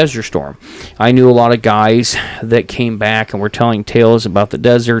 during Desert Storm, I knew a lot of guys that came back and were telling tales about the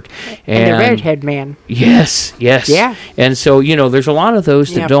desert And the redhead man. Yes. Yeah. And so, there's a lot of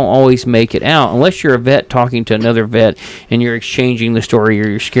those that don't always make it out unless you're a vet talking to another vet and you're exchanging the story or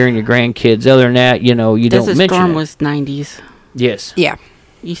you're scaring your grandkids. Other than that, you don't mention Desert Storm it. was 90s. Yes. Yeah.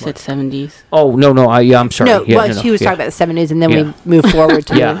 You said 70s. Oh, no, I'm sorry. No, she was talking about the 70s, and then we moved forward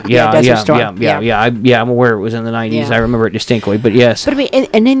to Desert Storm. I'm aware it was in the 90s. Yeah. I remember it distinctly, but yes. But I mean,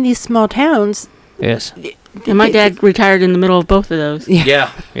 and in these small towns... Yes. And my dad retired in the middle of both of those.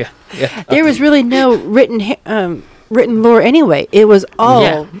 Yeah. There was really no written lore anyway. It was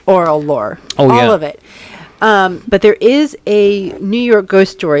all oral lore. All of it. But there is a New York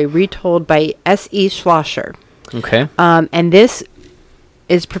ghost story retold by S.E. Schlosser. Okay. And this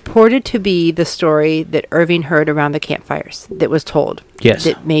is purported to be the story that Irving heard around the campfires that was told. Yes.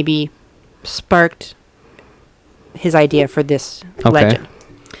 That maybe sparked his idea for this legend.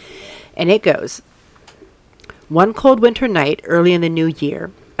 And it goes, one cold winter night early in the new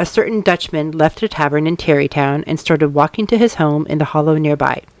year, a certain Dutchman left a tavern in Tarrytown and started walking to his home in the hollow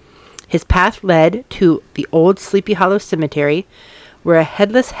nearby. His path led to the old Sleepy Hollow Cemetery, where a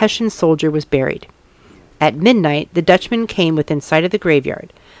headless Hessian soldier was buried. At midnight, the Dutchman came within sight of the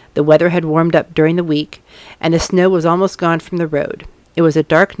graveyard. The weather had warmed up during the week, and the snow was almost gone from the road. It was a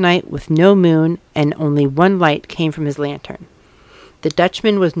dark night with no moon, and only one light came from his lantern. The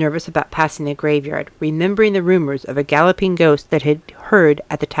Dutchman was nervous about passing the graveyard, remembering the rumors of a galloping ghost that had heard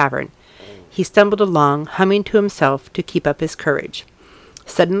at the tavern. He stumbled along, humming to himself to keep up his courage.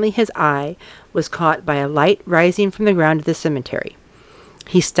 Suddenly his eye was caught by a light rising from the ground of the cemetery.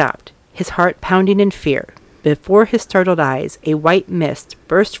 He stopped, his heart pounding in fear. Before his startled eyes, a white mist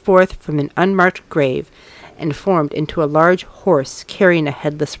burst forth from an unmarked grave and formed into a large horse carrying a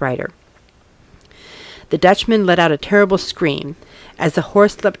headless rider. The Dutchman let out a terrible scream as the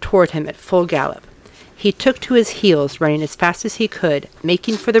horse leapt toward him at full gallop. He took to his heels, running as fast as he could,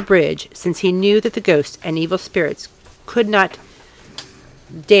 making for the bridge, since he knew that the ghosts and evil spirits could not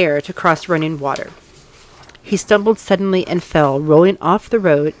dare to cross running water. He stumbled suddenly and fell, rolling off the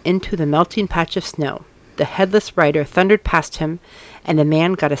road into the melting patch of snow. The headless rider thundered past him, and the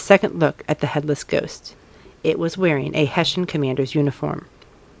man got a second look at the headless ghost. It was wearing a Hessian commander's uniform.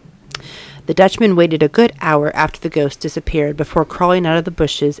 The Dutchman waited a good hour after the ghost disappeared before crawling out of the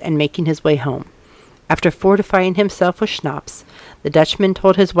bushes and making his way home. After fortifying himself with schnapps, the Dutchman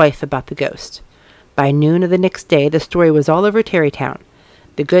told his wife about the ghost. By noon of the next day, the story was all over Tarrytown.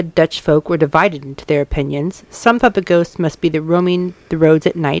 The good Dutch folk were divided into their opinions. Some thought the ghost must be roaming the roads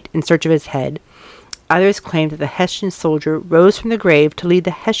at night in search of his head. Others claimed that the Hessian soldier rose from the grave to lead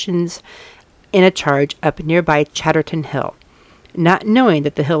the Hessians in a charge up nearby Chatterton Hill, not knowing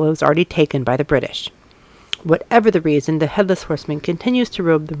that the hill was already taken by the British. Whatever the reason, the Headless Horseman continues to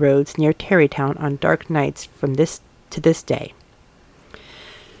roam the roads near Tarrytown on dark nights from this to this day.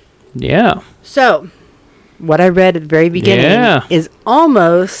 Yeah. So, what I read at the very beginning is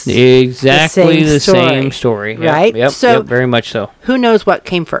almost exactly the same story. Right? Yep, So, very much so. who knows what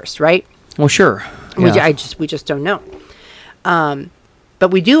came first, right? Well, sure. We just don't know. But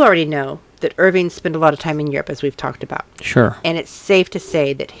we do already know that Irving spent a lot of time in Europe, as we've talked about. Sure. And it's safe to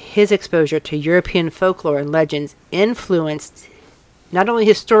say that his exposure to European folklore and legends influenced not only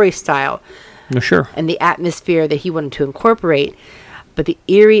his story style Sure. and the atmosphere that he wanted to incorporate, but the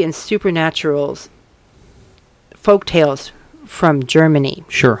eerie and supernaturals, folk tales from Germany,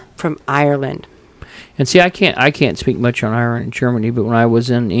 Sure. from Ireland. And see, I can't speak much on Ireland and Germany, but when I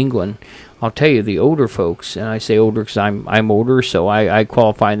was in England, I'll tell you, the older folks, and I say older because I'm older, so I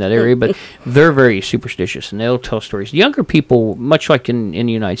qualify in that area, but they're very superstitious, and they'll tell stories. Younger people, much like in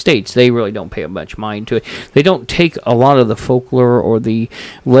the United States, they really don't pay much mind to it. They don't take a lot of the folklore or the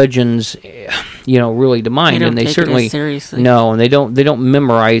legends, really to mind, and they certainly seriously. No, and they don't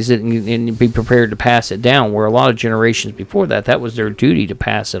memorize it and be prepared to pass it down. Where a lot of generations before that was their duty to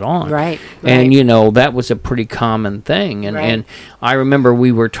pass it on. Right. And that was a pretty common thing. And I remember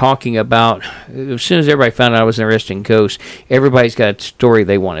we were talking about, as soon as everybody found out I was interested in ghosts, everybody's got a story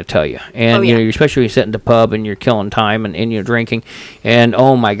they want to tell you. And, especially when you sit in the pub and you're killing time and you're drinking. And,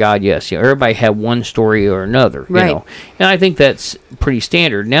 oh, my God, yes. Everybody had one story or another, Right. And I think that's pretty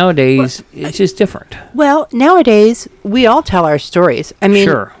standard. Nowadays, it's is different. Well, nowadays, we all tell our stories. I mean,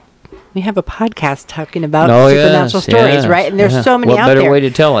 Sure. we have a podcast talking about Oh, supernatural stories, right? And there's so many what out better there. way to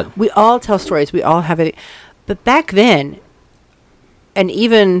tell it? We all tell stories. We all have it. But back then, and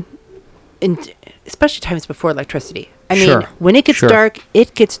even especially times before electricity, I Sure. mean, when it gets Sure. dark,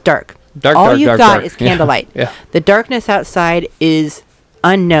 it gets dark. Dark, all dark, you've dark, got dark. is candlelight. Yeah. The darkness outside is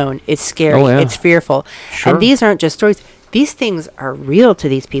unknown. It's scary. Oh, yeah. It's fearful. Sure. And these aren't just stories. These things are real to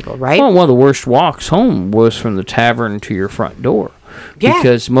these people, right? Well, one of the worst walks home was from the tavern to your front door. Yeah.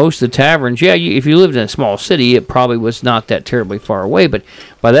 Because most of the taverns, if you lived in a small city, it probably was not that terribly far away. But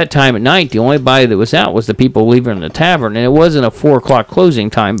by that time at night, the only body that was out was the people leaving the tavern. And it wasn't a 4 o'clock closing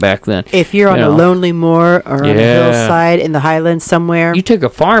time back then. If you're on a lonely moor or on a hillside in the highlands somewhere. You take a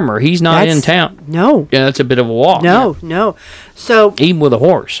farmer, he's not in town. No. Yeah, that's a bit of a walk. No. So, even with a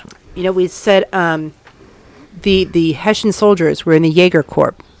horse. We said the Hessian soldiers were in the Jaeger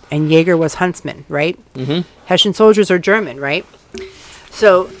Corps, and Jaeger was huntsman, right? Mm-hmm. Hessian soldiers are German, right?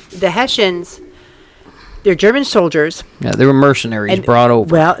 So the Hessians, they're German soldiers. Yeah, they were mercenaries brought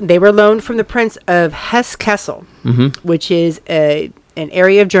over. Well, they were loaned from the Prince of Hesse-Kassel, which is an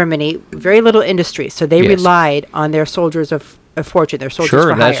area of Germany, very little industry. So they relied on their soldiers of fortune, their soldiers for hire.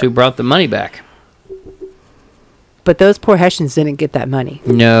 Sure, that's who brought the money back. But those poor Hessians didn't get that money.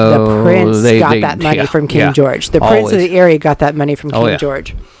 No. The prince got that money from King George. The prince of the area got that money from King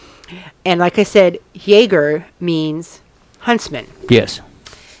George. And like I said, Jäger means huntsman. Yes.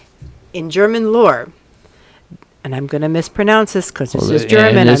 In German lore, and I'm going to mispronounce this because this is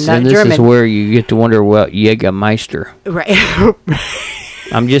German, I'm not German. This is where you get to wonder what Jägermeister. Right.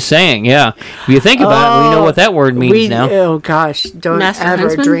 I'm just saying, If you think about it, we know what that word means now. Oh, gosh. Don't Master ever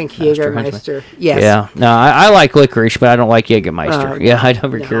huntsman? drink Jägermeister. Yes. Yeah. No, I like licorice, but I don't like Jägermeister. I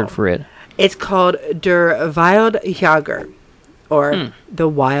never cared for it. It's called Der Wildjäger, or the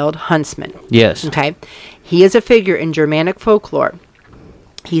Wild Huntsman. Yes. Okay. He is a figure in Germanic folklore.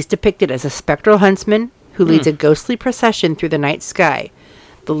 He's depicted as a spectral huntsman who leads a ghostly procession through the night sky.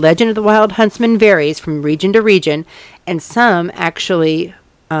 The legend of the Wild Huntsman varies from region to region, and some actually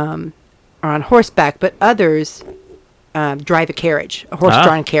are on horseback, but others drive a carriage, a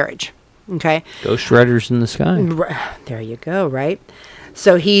horse-drawn carriage. Okay? Ghost riders in the sky. There you go, right?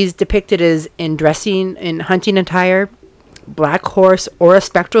 So he's depicted as in hunting attire, black horse, or a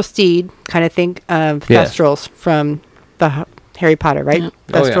spectral steed. Kind of think of Thestrals from the Harry Potter, right? Yeah.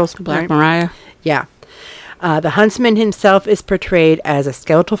 Thestrals. Black Mariah. Yeah. The huntsman himself is portrayed as a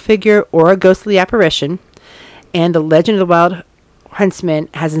skeletal figure or a ghostly apparition, and the legend of the Wild Huntsman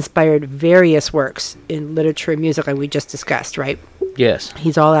has inspired various works in literature and music, like we just discussed, right? Yes.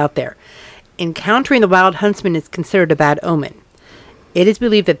 He's all out there. Encountering the Wild Huntsman is considered a bad omen. It is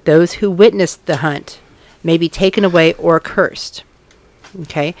believed that those who witnessed the hunt may be taken away or cursed.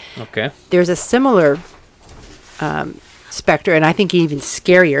 Okay? Okay. There's a similar specter, and I think even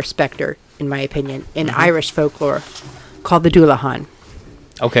scarier specter, in my opinion, in Irish folklore, called the Dullahan.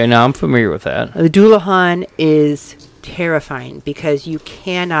 Okay, now I'm familiar with that. The Dullahan is terrifying because you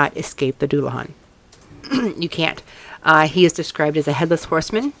cannot escape the Dullahan. You can't. He is described as a headless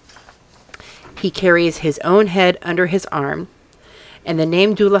horseman. He carries his own head under his arm, and the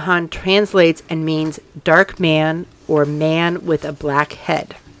name Dullahan translates and means dark man or man with a black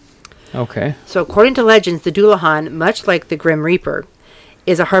head. Okay. So according to legends, the Dullahan, much like the Grim Reaper,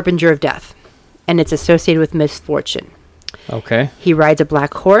 is a harbinger of death, and it's associated with misfortune. Okay. He rides a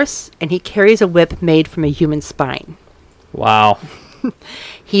black horse, and he carries a whip made from a human spine. Wow.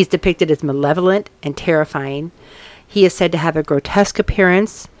 He's depicted as malevolent and terrifying. He is said to have a grotesque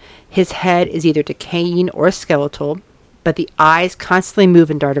appearance. His head is either decaying or skeletal, but the eyes constantly move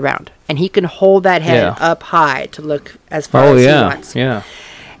and dart around. And he can hold that head up high to look as far as he wants. Yeah.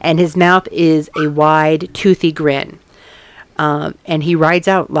 And his mouth is a wide, toothy grin. And he rides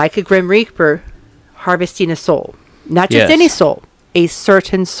out like a Grim Reaper, harvesting a soul. Not just any soul, a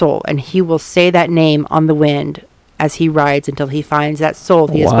certain soul. And he will say that name on the wind as he rides until he finds that soul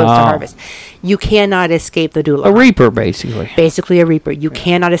he is supposed to harvest. You cannot escape the Dullahan. A reaper, basically. Basically a reaper. You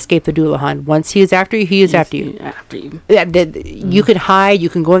cannot escape the Dullahan. Once he is after you, he is after you. You can hide, you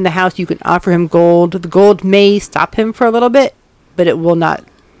can go in the house, you can offer him gold. The gold may stop him for a little bit, but it will not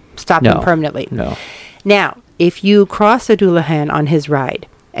stop him permanently. No. Now, if you cross a Dullahan on his ride,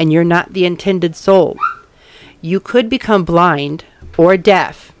 and you're not the intended soul, you could become blind or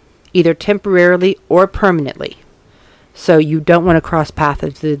deaf, either temporarily or permanently. So you don't want to cross paths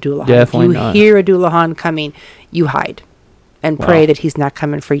with the Dullahan. Definitely if you not. hear a Dullahan coming, you hide and pray that he's not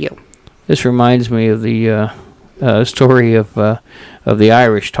coming for you. This reminds me of the story of the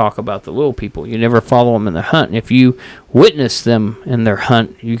Irish talk about the little people. You never follow them in their hunt. And if you witness them in their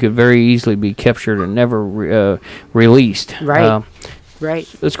hunt, you could very easily be captured and never released. Right. Right.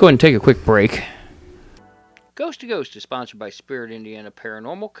 Let's go ahead and take a quick break. Ghost to Ghost is sponsored by Spirit Indiana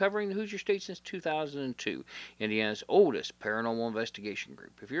Paranormal, covering the Hoosier State since 2002, Indiana's oldest paranormal investigation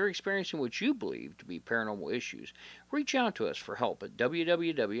group. If you're experiencing what you believe to be paranormal issues, reach out to us for help at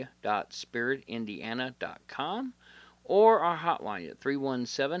www.spiritindiana.com or our hotline at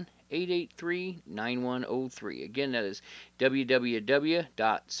 317-883-9103. Again, that is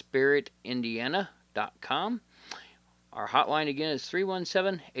www.spiritindiana.com. Our hotline again is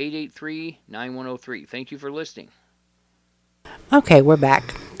 317-883-9103. Thank you for listening. Okay, we're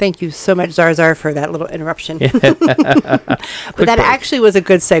back. Thank you so much, Zarzar, for that little interruption. But that actually was a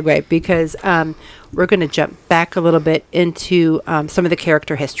good segue because we're going to jump back a little bit into some of the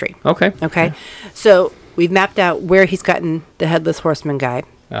character history. Okay. Okay. So we've mapped out where he's gotten the Headless Horseman guy.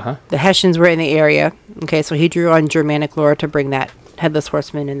 Uh-huh. The Hessians were in the area. Okay, so he drew on Germanic lore to bring that Headless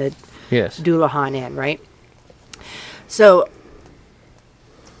Horseman and the Doulahan in, right? So,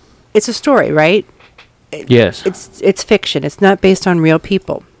 it's a story, right? Yes. It's fiction. It's not based on real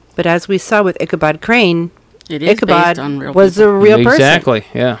people. But as we saw with Ichabod Crane, Ichabod was a real person. Exactly,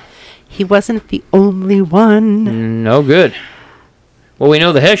 yeah. He wasn't the only one. No good. Well, we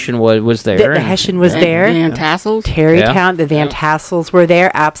know the Hessian was there. The Hessian was there. Van Tassels. Tarrytown, the Van Tassels were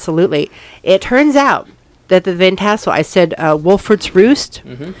there, absolutely. It turns out that the Van Tassel, I said Wolfert's Roost,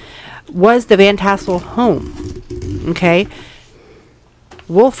 was the Van Tassel home. Okay?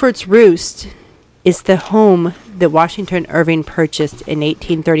 Wolfert's Roost is the home that Washington Irving purchased in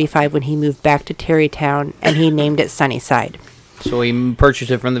 1835 when he moved back to Tarrytown, and he named it Sunnyside. So he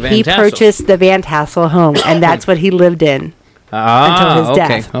purchased it from the Van Tassel. He purchased the Van Tassel home, and that's what he lived in until his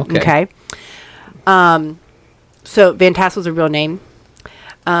death. Okay. So Van Tassel's a real name.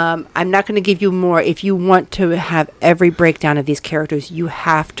 I'm not going to give you more. If you want to have every breakdown of these characters, you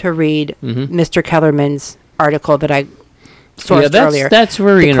have to read Mr. Kellerman's article that I sourced earlier. That's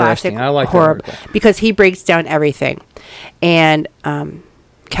very interesting. I like that article. Because he breaks down everything. And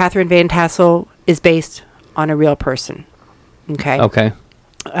Catherine Van Tassel is based on a real person. Okay? Okay.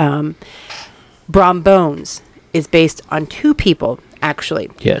 Brom Bones is based on two people, actually.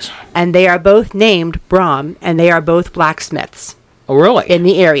 Yes. And they are both named Brom, and they are both blacksmiths. Oh, really? In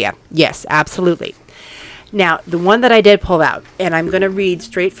the area. Yes, absolutely. Now, the one that I did pull out, and I'm going to read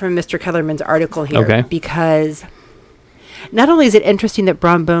straight from Mr. Kellerman's article here, because not only is it interesting that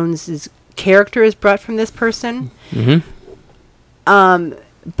Brom Bones' character is brought from this person, but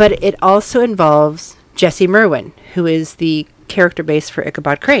it also involves Jesse Merwin, who is the character base for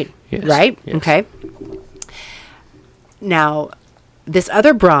Ichabod Crane, right? Yes. Okay. Now, this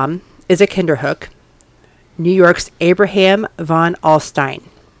other Brom is a Kinderhook, New York's Abraham von Alstein.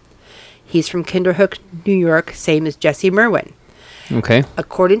 He's from Kinderhook, New York, same as Jesse Merwin. Okay.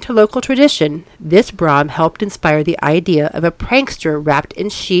 According to local tradition, this Brom helped inspire the idea of a prankster wrapped in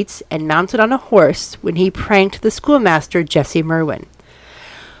sheets and mounted on a horse when he pranked the schoolmaster Jesse Merwin.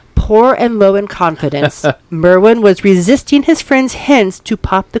 Poor and low in confidence, Merwin was resisting his friend's hints to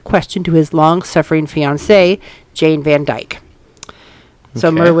pop the question to his long-suffering fiancée, Jane Van Dyke.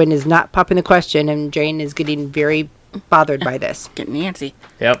 So Merwin is not popping the question, and Jane is getting very bothered by this. Getting antsy.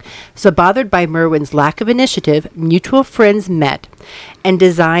 Yep. So bothered by Merwin's lack of initiative, mutual friends met and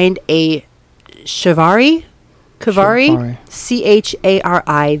designed a Charivari? Charivari.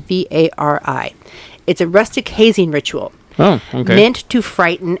 It's a rustic hazing ritual. Oh, okay. Meant to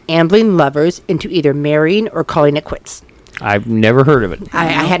frighten ambling lovers into either marrying or calling it quits. I've never heard of it. I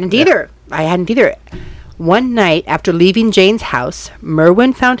hadn't either. One night, after leaving Jane's house,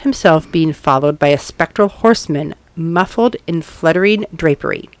 Merwin found himself being followed by a spectral horseman muffled in fluttering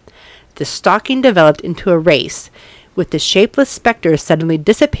drapery. The stalking developed into a race, with the shapeless spectre suddenly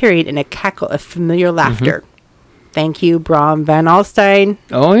disappearing in a cackle of familiar laughter. Thank you, Brom van Alstein.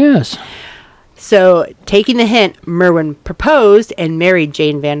 Oh, yes. So, taking the hint, Merwin proposed and married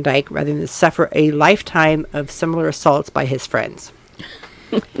Jane Van Dyke rather than suffer a lifetime of similar assaults by his friends.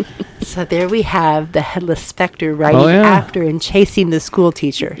 So there we have the headless specter riding after and chasing the school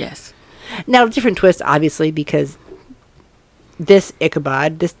teacher. Yes. Now, different twist, obviously, because this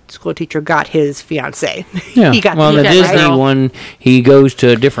Ichabod, this school teacher, got his fiancée. Yeah. He got the Disney one, he goes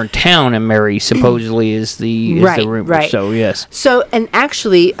to a different town and marries, supposedly, is the rumor. Right. So, yes. So, and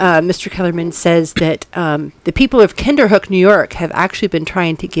actually, Mr. Kellerman says that the people of Kinderhook, New York, have actually been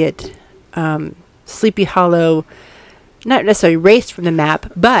trying to get Sleepy Hollow not necessarily erased from the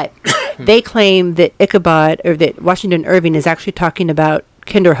map, but they claim that Ichabod, or that Washington Irving is actually talking about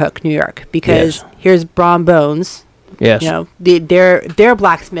Kinderhook, New York, because Yes. here's Brom Bones, Yes. their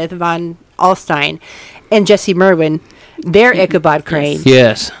blacksmith von Alstein, and Jesse Merwin, their Ichabod Crane,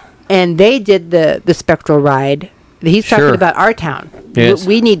 Yes. and they did the spectral ride. He's Sure. talking about our town. Yes.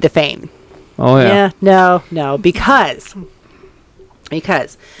 We need the fame. Oh, yeah. No, because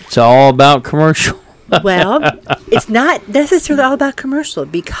It's all about commercial. well, it's not necessarily all about commercial,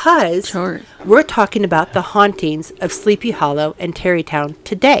 because Sure. we're talking about the hauntings of Sleepy Hollow and Tarrytown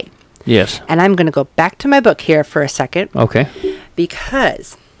today. Yes. And I'm going to go back to my book here for a second, Okay.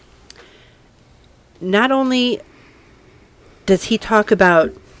 because not only does he talk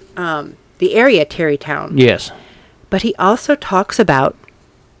about the area Tarrytown, Yes. but he also talks about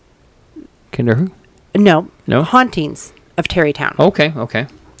Kinderhook? no No? hauntings of Tarrytown. Okay. Okay.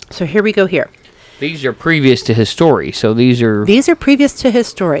 So here we go here. These are previous to his story, so these are... These are previous to his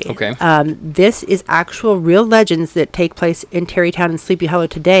story. Okay. This is actual real legends that take place in Tarrytown and Sleepy Hollow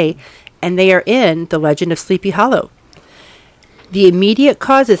today, and they are in the legend of Sleepy Hollow. The immediate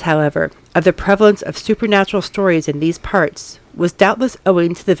causes, however, of the prevalence of supernatural stories in these parts was doubtless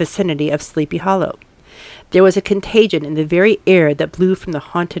owing to the vicinity of Sleepy Hollow. There was a contagion in the very air that blew from the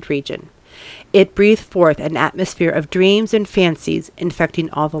haunted region. It breathed forth an atmosphere of dreams and fancies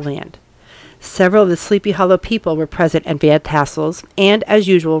infecting all the land. Several of the Sleepy Hollow people were present at Van Tassel's, and, as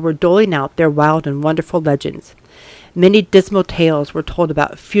usual, were doling out their wild and wonderful legends. Many dismal tales were told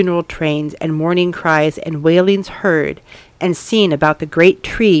about funeral trains and mourning cries and wailings heard and seen about the great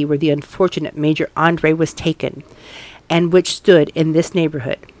tree where the unfortunate Major Andre was taken, and which stood in this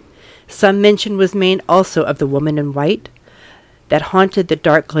neighborhood. Some mention was made also of the woman in white that haunted the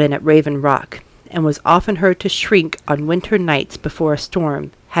dark glen at Raven Rock, and was often heard to shrink on winter nights before a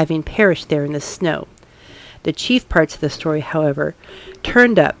storm, having perished there in the snow. The chief parts of the story, however,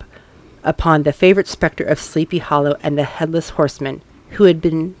 turned up upon the favorite specter of Sleepy Hollow and the Headless Horseman, who had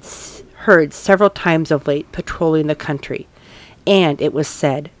been heard several times of late patrolling the country, and, it was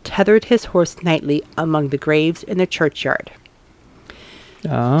said, tethered his horse nightly among the graves in the churchyard.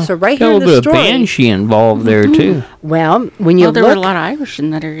 So right got here a in little the bit of story, banshee involved there, too. well, when you Well, there look, were a lot of Irish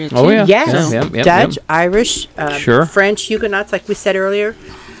in that area too. Oh, yeah. yes, Yep, Dutch, yep. Irish, Sure. French, Huguenots, like we said earlier.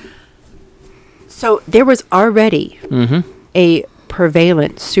 So there was already a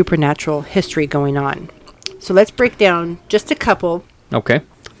prevalent supernatural history going on. So let's break down just a couple Okay.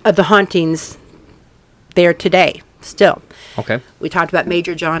 of the hauntings there today, still. Okay. We talked about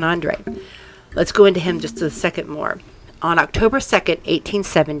Major John Andre. Let's go into him just a second more. On October 2nd,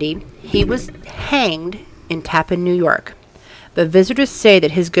 1870, he was hanged in Tappan, New York. But visitors say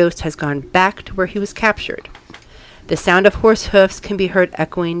that his ghost has gone back to where he was captured. The sound of horse hoofs can be heard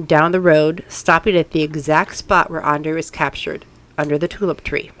echoing down the road, stopping at the exact spot where Andre was captured, under the tulip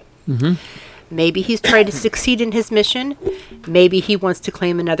tree. Maybe he's trying to succeed in his mission. Maybe he wants to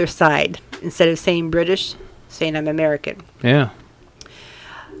claim another side. Instead of saying British, saying I'm American. Yeah.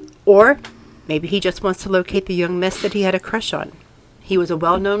 Or maybe he just wants to locate the young miss that he had a crush on. He was a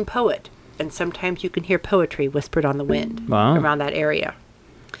well-known poet, and sometimes you can hear poetry whispered on the wind Wow. around that area.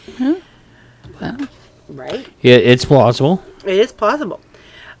 Well, Right? Yeah, it's plausible. It is plausible.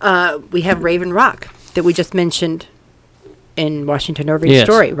 We have Raven Rock that we just mentioned in Washington Irving's Yes.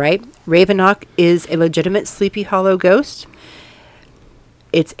 story, right? Raven Rock is a legitimate Sleepy Hollow ghost.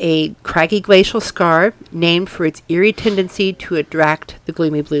 It's a craggy glacial scar named for its eerie tendency to attract the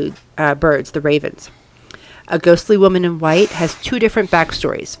gloomy blue birds, the ravens. A ghostly woman in white has two different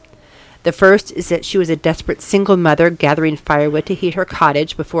backstories. The first is that she was a desperate single mother gathering firewood to heat her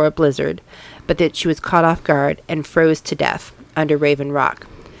cottage before a blizzard, but that she was caught off guard and froze to death under Raven Rock.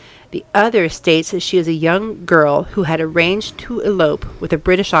 The other states that she is a young girl who had arranged to elope with a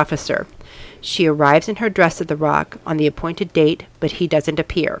British officer. She arrives in her dress at the rock on the appointed date, but he doesn't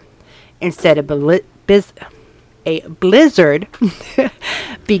appear. Instead, a blizzard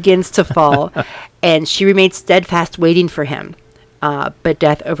begins to fall, and she remains steadfast waiting for him, but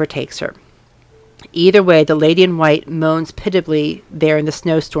death overtakes her. Either way, the lady in white moans pitiably there in the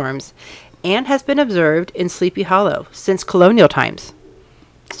snowstorms, and has been observed in Sleepy Hollow since colonial times.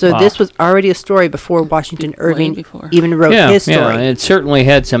 So Wow. this was already a story before Washington Irving before. even wrote his story. Yeah, it certainly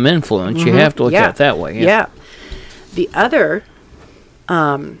had some influence. You have to look at it that way. Yeah. The other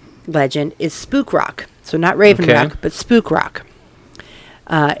legend is Spook Rock. So not Raven Okay. Rock, but Spook Rock.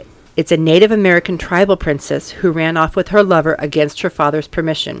 It's a Native American tribal princess who ran off with her lover against her father's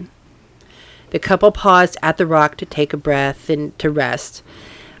permission. The couple paused at the rock to take a breath and to rest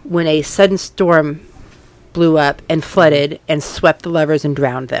when a sudden storm blew up and flooded and swept the lovers and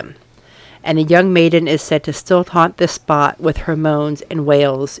drowned them. And the young maiden is said to still haunt this spot with her moans and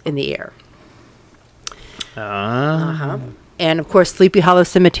wails in the air. And, of course, Sleepy Hollow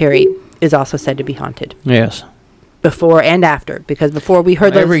Cemetery is also said to be haunted. Yes. Before and after. Because before we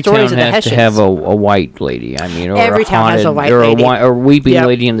heard those stories of the Hessians. Every town has to have a white lady. I mean, or every a town haunted, has a white or lady. Or weeping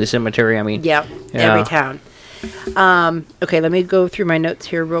lady in the cemetery. I mean. Yep. Yeah. Every town. Okay, let me go through my notes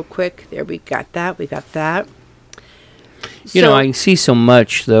here real quick. There, we got that. You know, I see so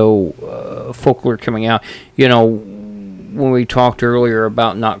much, though, folklore coming out. You know, when we talked earlier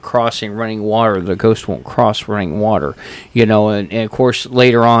about not crossing running water, the ghost won't cross running water. You know, and of course,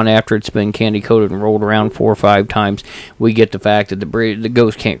 later on, after it's been candy-coated and rolled around 4 or 5 times, we get the fact that the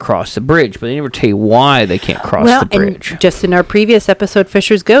ghost can't cross the bridge. But they never tell you why they can't cross the bridge. And just in our previous episode,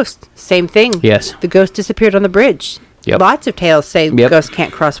 Fisher's Ghost, same thing. Yes. The ghost disappeared on the bridge. Yep. Lots of tales say ghosts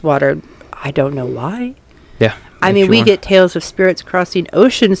can't cross water. I don't know why. Yeah. I mean, we get tales of spirits crossing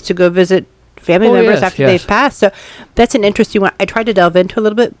oceans to go visit family members after they've passed. So that's an interesting one. I tried to delve into a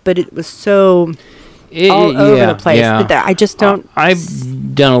little bit, but it was so all over the place. That I just don't.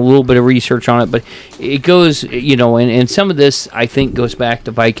 I've done a little bit of research on it, but it goes, you know, and some of this I think goes back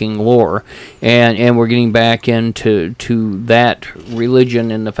to Viking lore, and we're getting back into that religion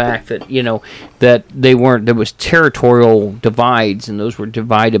and the fact that, you know, that there was territorial divides, and those were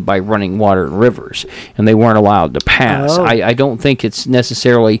divided by running water and rivers, and they weren't allowed to pass. I don't think it's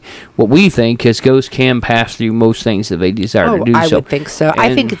necessarily what we think, because ghosts can pass through most things that they desire to do. I would think so.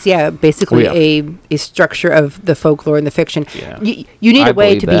 I think it's basically a structure of the folklore and the fiction. Yeah. You need a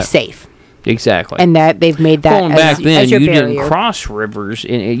way to be safe. Exactly. And that they've made that well, back then, as your barrier. Didn't cross rivers.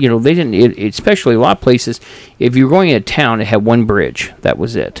 And, you know, they didn't, especially a lot of places, if you were going into town, it had one bridge. That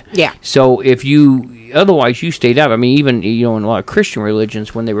was it. Yeah. So otherwise you stayed out. I mean, even, you know, in a lot of Christian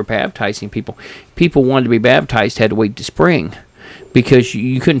religions, when they were baptizing people wanted to be baptized, had to wait to spring, because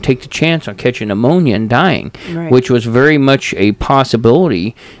you couldn't take the chance on catching pneumonia and dying, which was very much a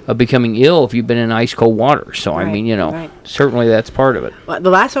possibility of becoming ill if you've been in ice cold water. So, I mean, you know, certainly that's part of it. Well, the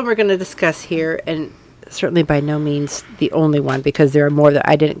last one we're going to discuss here, and certainly by no means the only one, because there are more that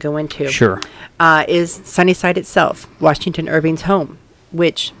I didn't go into, is Sunnyside itself, Washington Irving's home,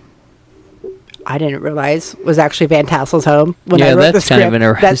 which I didn't realize was actually Van Tassel's home when I wrote the script. Kind of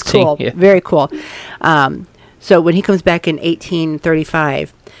interesting. That's cool. Yeah. Very cool. So when he comes back in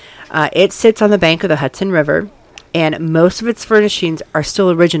 1835, it sits on the bank of the Hudson River, and most of its furnishings are still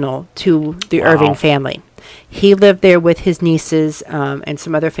original to the Irving family. He lived there with his nieces and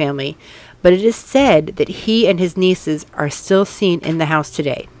some other family, but it is said that he and his nieces are still seen in the house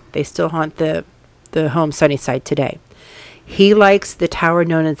today. They still haunt the home Sunnyside today. He likes the tower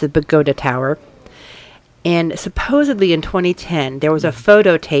known as the Pagoda Tower, and supposedly in 2010, there was a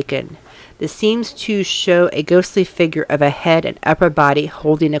photo taken. This seems to show a ghostly figure of a head and upper body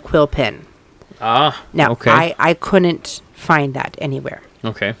holding a quill pen. Now, I couldn't find that anywhere.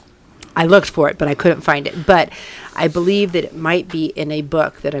 Okay. I looked for it, but I couldn't find it. But I believe that it might be in a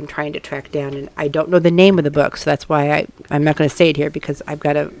book that I'm trying to track down, and I don't know the name of the book, so that's why I'm not going to say it here, because I've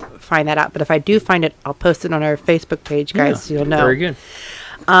got to find that out. But if I do find it, I'll post it on our Facebook page, guys, so you'll know. Very good.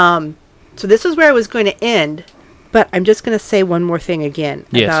 So this is where I was going to end, but I'm just going to say one more thing again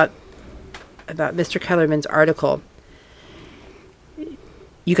about Mr. Kellerman's article.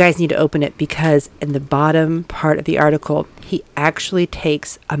 You guys need to open it, because in the bottom part of the article, he actually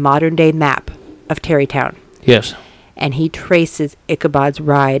takes a modern-day map of Tarrytown. Yes. And he traces Ichabod's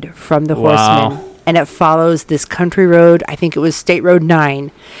ride from the Horseman. And it follows this country road. I think it was State Road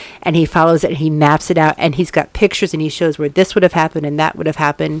 9. And he follows it, and he maps it out. And he's got pictures, and he shows where this would have happened and that would have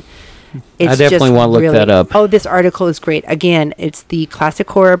happened. I definitely want to look that up. Oh, this article is great. Again, it's the Classic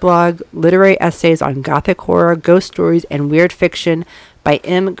Horror blog, literary essays on Gothic horror, ghost stories, and weird fiction by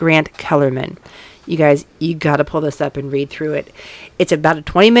M. Grant Kellerman. You guys, you got to pull this up and read through it. It's about a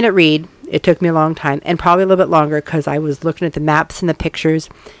 20-minute read. It took me a long time, and probably a little bit longer, because I was looking at the maps and the pictures.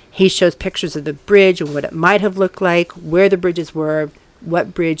 He shows pictures of the bridge and what it might have looked like, where the bridges were,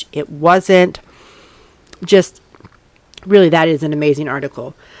 what bridge it wasn't. Just, really, that is an amazing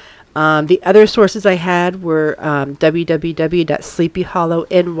article. The other sources I had were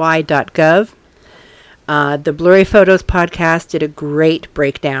www.sleepyhollowny.gov. The Blurry Photos podcast did a great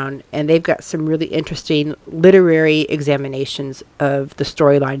breakdown, and they've got some really interesting literary examinations of the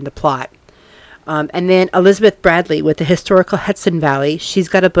storyline and the plot. And then Elizabeth Bradley with the Historical Hudson Valley. She's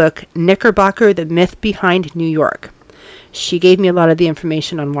got a book, Knickerbocker, The Myth Behind New York. She gave me a lot of the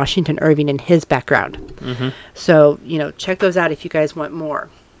information on Washington Irving and his background. Mm-hmm. So, check those out if you guys want more.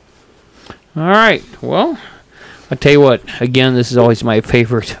 All right. Well, I'll tell you what. Again, this is always my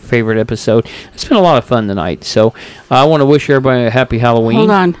favorite episode. It's been a lot of fun tonight. So I want to wish everybody a happy Halloween.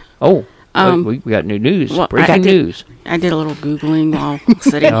 Hold on. Oh, we got new news. Well, Breaking news. I did a little Googling while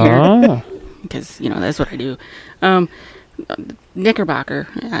sitting here. Because, that's what I do. Knickerbocker.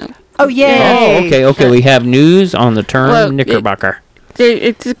 Oh, yay! Oh, okay. We have news on the term Well, Knickerbocker.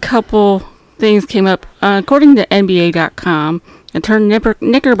 It's a couple things came up. According to NBA.com, the term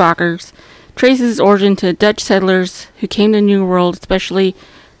Knickerbockers traces its origin to Dutch settlers who came to the New World, especially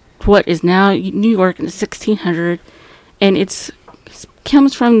what is now New York in the 1600s, and it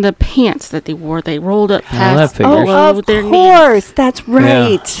comes from the pants that they wore. They rolled up past of their course, knees. that's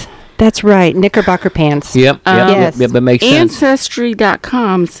right. Yeah. That's right, Knickerbocker pants. Yep, Yes. that makes sense.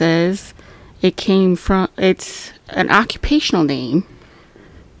 Ancestry.com says it's an occupational name,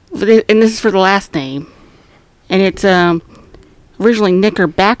 and this is for the last name, and it's originally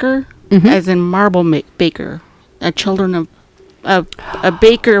Knickerbacker, as in marble baker, a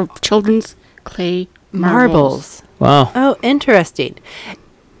baker of children's clay marbles. Wow. Oh, interesting.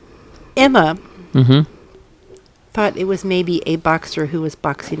 Emma thought it was maybe a boxer who was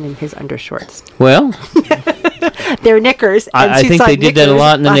boxing in his undershorts. Well, They're knickers. And I she think saw they did that a knickers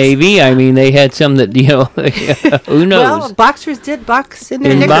lot in the box- Navy. I mean, they had some that, who knows? Well, boxers did box in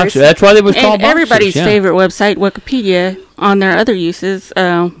their In knickers. boxers. That's why they was called And boxers. everybody's yeah. favorite website, Wikipedia, on their other uses,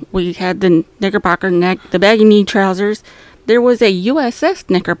 we had the Knickerbocker the baggy knee trousers. There was a USS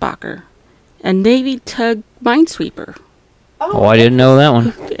Knickerbocker, a Navy tug minesweeper, Oh, I didn't know that one.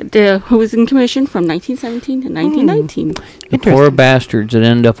 who was in commission from 1917 to 1919. The poor bastards that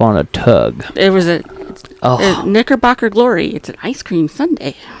end up on a tug. There was a Oh, Knickerbocker Glory. It's an ice cream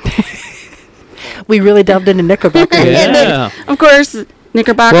sundae. We really delved into Knickerbocker. yeah. Of course,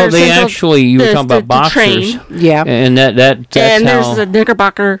 Knickerbocker. Well, they Central- actually, you were the- talking about the boxers. train. Yeah. And that's And how. there's the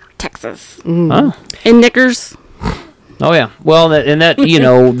Knickerbocker, Texas. Huh? And Knickers. Oh yeah. Well,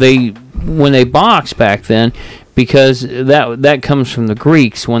 when they boxed back then, because that comes from the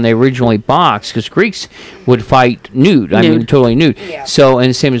Greeks when they originally boxed, because Greeks would fight nude. I mean, Nude. totally nude. Yeah. So, and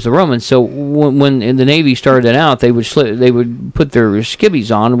the same as the Romans. So when in the Navy started out, they would put their skivvies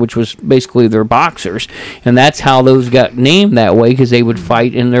on, which was basically their boxers, and that's how those got named that way, because they would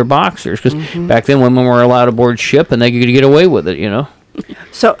fight in their boxers. Because back then, women were allowed aboard ship, and they could get away with it.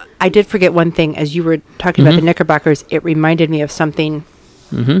 So I did forget one thing. As you were talking about the Knickerbockers, it reminded me of something.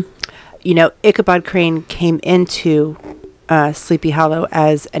 Ichabod Crane came into Sleepy Hollow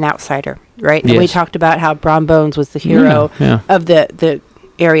as an outsider, right? And we Yes. talked about how Brom Bones was the hero Yeah. of the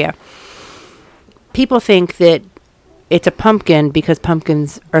area. People think that it's a pumpkin because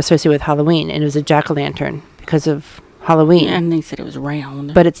pumpkins are associated with Halloween, and it was a jack-o'-lantern because of Halloween. And they said it was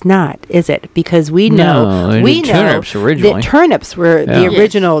round. But it's not, is it? Because we No, know they we did know turnips originally. that turnips were the Yeah. Yes.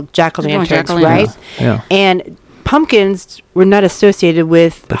 original jack-o'-lanterns, jack-o'-lanterns. right? Yeah. And pumpkins were not associated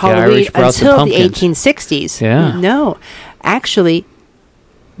with But the Halloween Irish brought the until the pumpkins. 1860s. Yeah. No. Actually,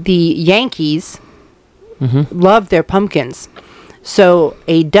 the Yankees loved their pumpkins. So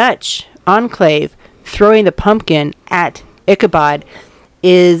a Dutch enclave throwing the pumpkin at Ichabod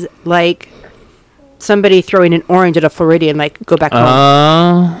is like somebody throwing an orange at a Floridian, like, go back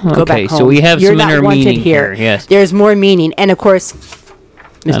home. Go Okay, back home. so we have You're some not inner wanted meaning here. Yes. There's more meaning. And of course,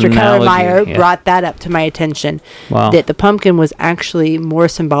 Mr. Analogy, Kellermeyer yeah. brought that up to my attention. Wow. That the pumpkin was actually more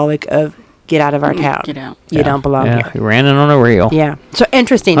symbolic of get out of our town. Get out. You don't belong yeah. here. He ran it on a reel. Yeah. So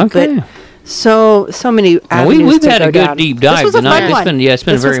interesting. Okay. But so many Well, avenues we've to had go a good down. deep dive This was a tonight. fun one. It's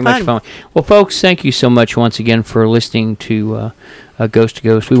been This very was much fun. Well, folks, thank you so much once again for listening to Ghost to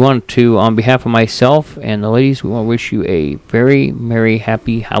Ghost. We want to, on behalf of myself and the ladies, we want to wish you a very merry,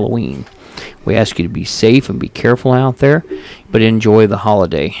 happy Halloween. We ask you to be safe and be careful out there, but enjoy the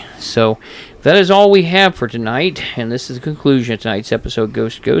holiday. So that is all we have for tonight, and this is the conclusion of tonight's episode,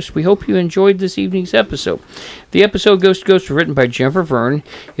 Ghost to Ghost. We hope you enjoyed this evening's episode. The episode Ghost to Ghost was written by Jennifer Verne.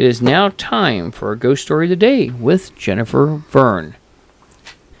 It is now time for a Ghost Story of the Day with Jennifer Verne.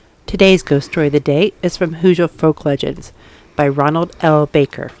 Today's ghost story of the day is from Hoosier Folk Legends by Ronald L.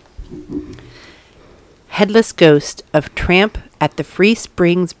 Baker. Headless Ghost of Tramp at the Free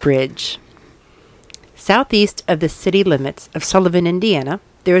Springs Bridge. Southeast of the city limits of Sullivan, Indiana,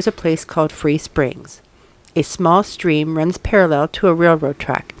 there is a place called Free Springs. A small stream runs parallel to a railroad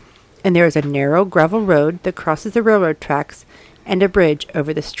track, and there is a narrow gravel road that crosses the railroad tracks and a bridge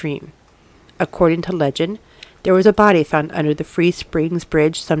over the stream. According to legend, there was a body found under the Free Springs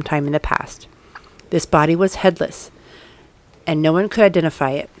Bridge sometime in the past. This body was headless, and no one could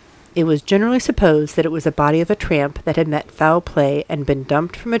identify it. It was generally supposed that it was the body of a tramp that had met foul play and been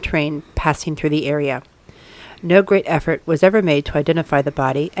dumped from a train passing through the area. No great effort was ever made to identify the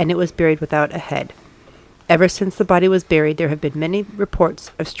body, and it was buried without a head. Ever since the body was buried, there have been many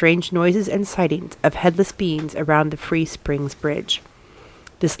reports of strange noises and sightings of headless beings around the Free Springs Bridge.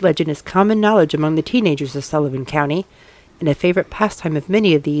 This legend is common knowledge among the teenagers of Sullivan County, and a favorite pastime of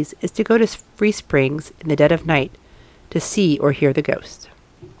many of these is to go to Free Springs in the dead of night to see or hear the ghost.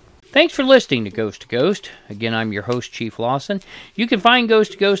 Thanks for listening to Ghost. Again, I'm your host, Chief Lawson. You can find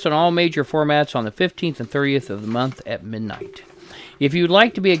Ghost to Ghost on all major formats on the 15th and 30th of the month at midnight. If you'd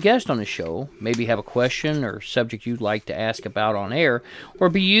like to be a guest on the show, maybe have a question or subject you'd like to ask about on air or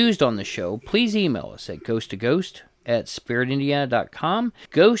be used on the show, please email us at ghosttoGhost@spiritindiana.com,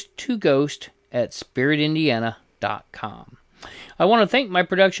 ghosttoghost@spiritindiana.com. I want to thank my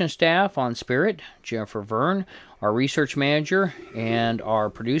production staff on Spirit, Jennifer Verne, our research manager and our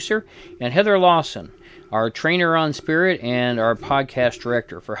producer, and Heather Lawson, our trainer on Spirit and our podcast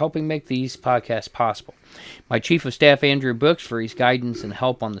director, for helping make these podcasts possible. My chief of staff, Andrew Brooks, for his guidance and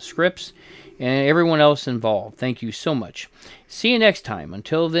help on the scripts, and everyone else involved. Thank you so much. See you next time.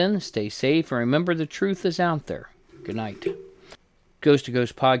 Until then, stay safe and remember the truth is out there. Good night. Ghost to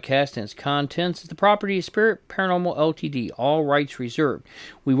Ghost podcast and its contents is the property of Spirit Paranormal Ltd. All rights reserved.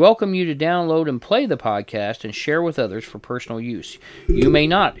 We welcome you to download and play the podcast and share with others for personal use. You may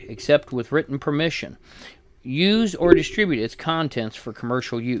not, except with written permission, use or distribute its contents for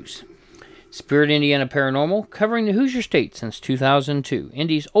commercial use. Spirit Indiana Paranormal, covering the Hoosier State since 2002,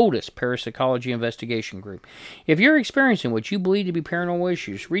 Indy's oldest parapsychology investigation group. If you're experiencing what you believe to be paranormal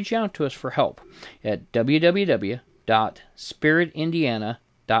issues, reach out to us for help at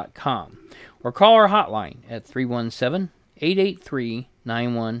www.spiritindiana.com or call our hotline at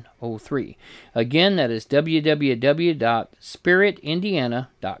 317-883-9103. Again, that is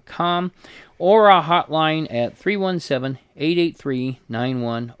www.spiritindiana.com or our hotline at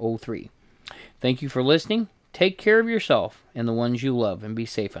 317-883-9103. Thank you for listening. Take care of yourself and the ones you love, and be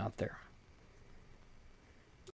safe out there.